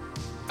so.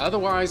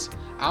 Otherwise,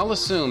 I'll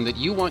assume that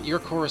you want your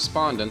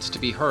correspondence to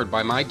be heard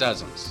by my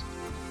dozens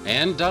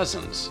and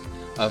dozens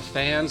of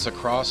fans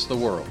across the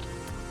world.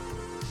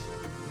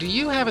 Do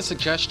you have a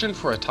suggestion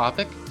for a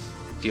topic?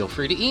 Feel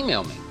free to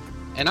email me,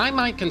 and I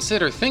might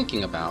consider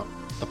thinking about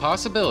the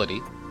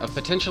possibility of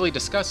potentially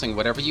discussing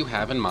whatever you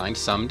have in mind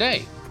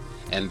someday.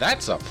 And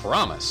that's a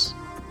promise.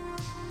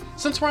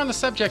 Since we're on the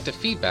subject of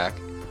feedback,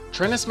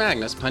 Trentus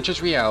Magnus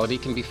Punches Reality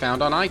can be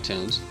found on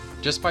iTunes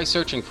just by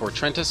searching for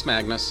Trentus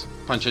Magnus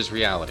Punches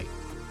Reality.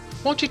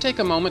 Won't you take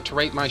a moment to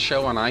rate my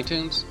show on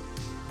iTunes?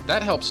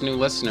 That helps new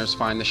listeners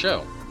find the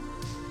show.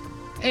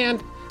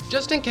 And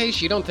just in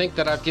case you don't think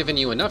that I've given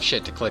you enough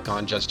shit to click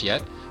on just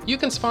yet, you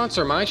can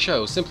sponsor my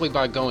show simply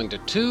by going to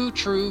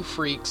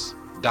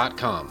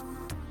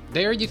twotruefreaks.com.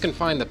 There you can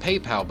find the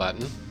PayPal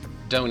button,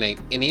 donate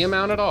any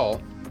amount at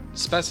all,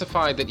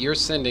 specify that you're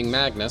sending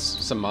Magnus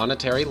some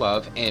monetary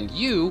love, and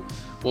you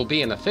will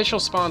be an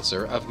official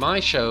sponsor of my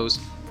show's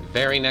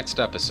very next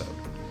episode,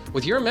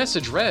 with your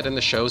message read in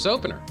the show's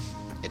opener.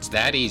 It's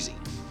that easy,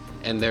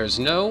 and there's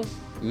no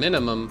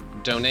minimum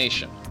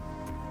donation.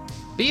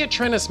 Be a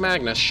Trentus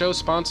Magnus show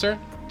sponsor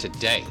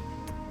today.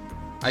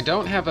 I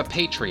don't have a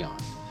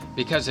Patreon,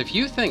 because if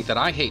you think that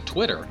I hate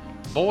Twitter,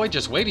 boy,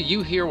 just wait till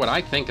you hear what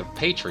I think of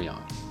Patreon.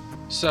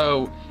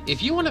 So,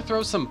 if you want to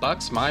throw some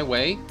bucks my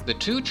way, the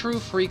Two True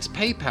Freaks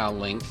PayPal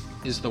link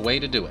is the way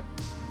to do it.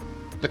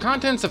 The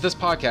contents of this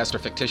podcast are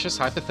fictitious,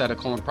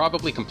 hypothetical, and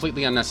probably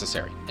completely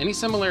unnecessary. Any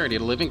similarity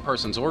to living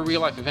persons or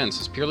real-life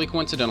events is purely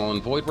coincidental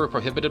and void where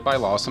prohibited by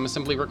law. Some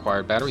assembly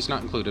required, batteries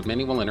not included,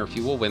 many will enter,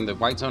 few will win. The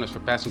white zone is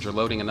for passenger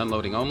loading and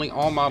unloading only.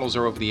 All models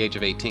are over the age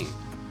of 18.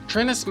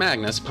 Trentus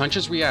Magnus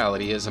Punches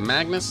Reality is a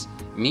Magnus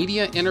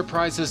Media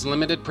Enterprises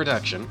Limited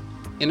production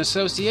in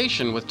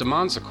association with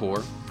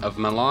Demonzicore of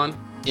Milan,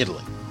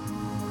 Italy.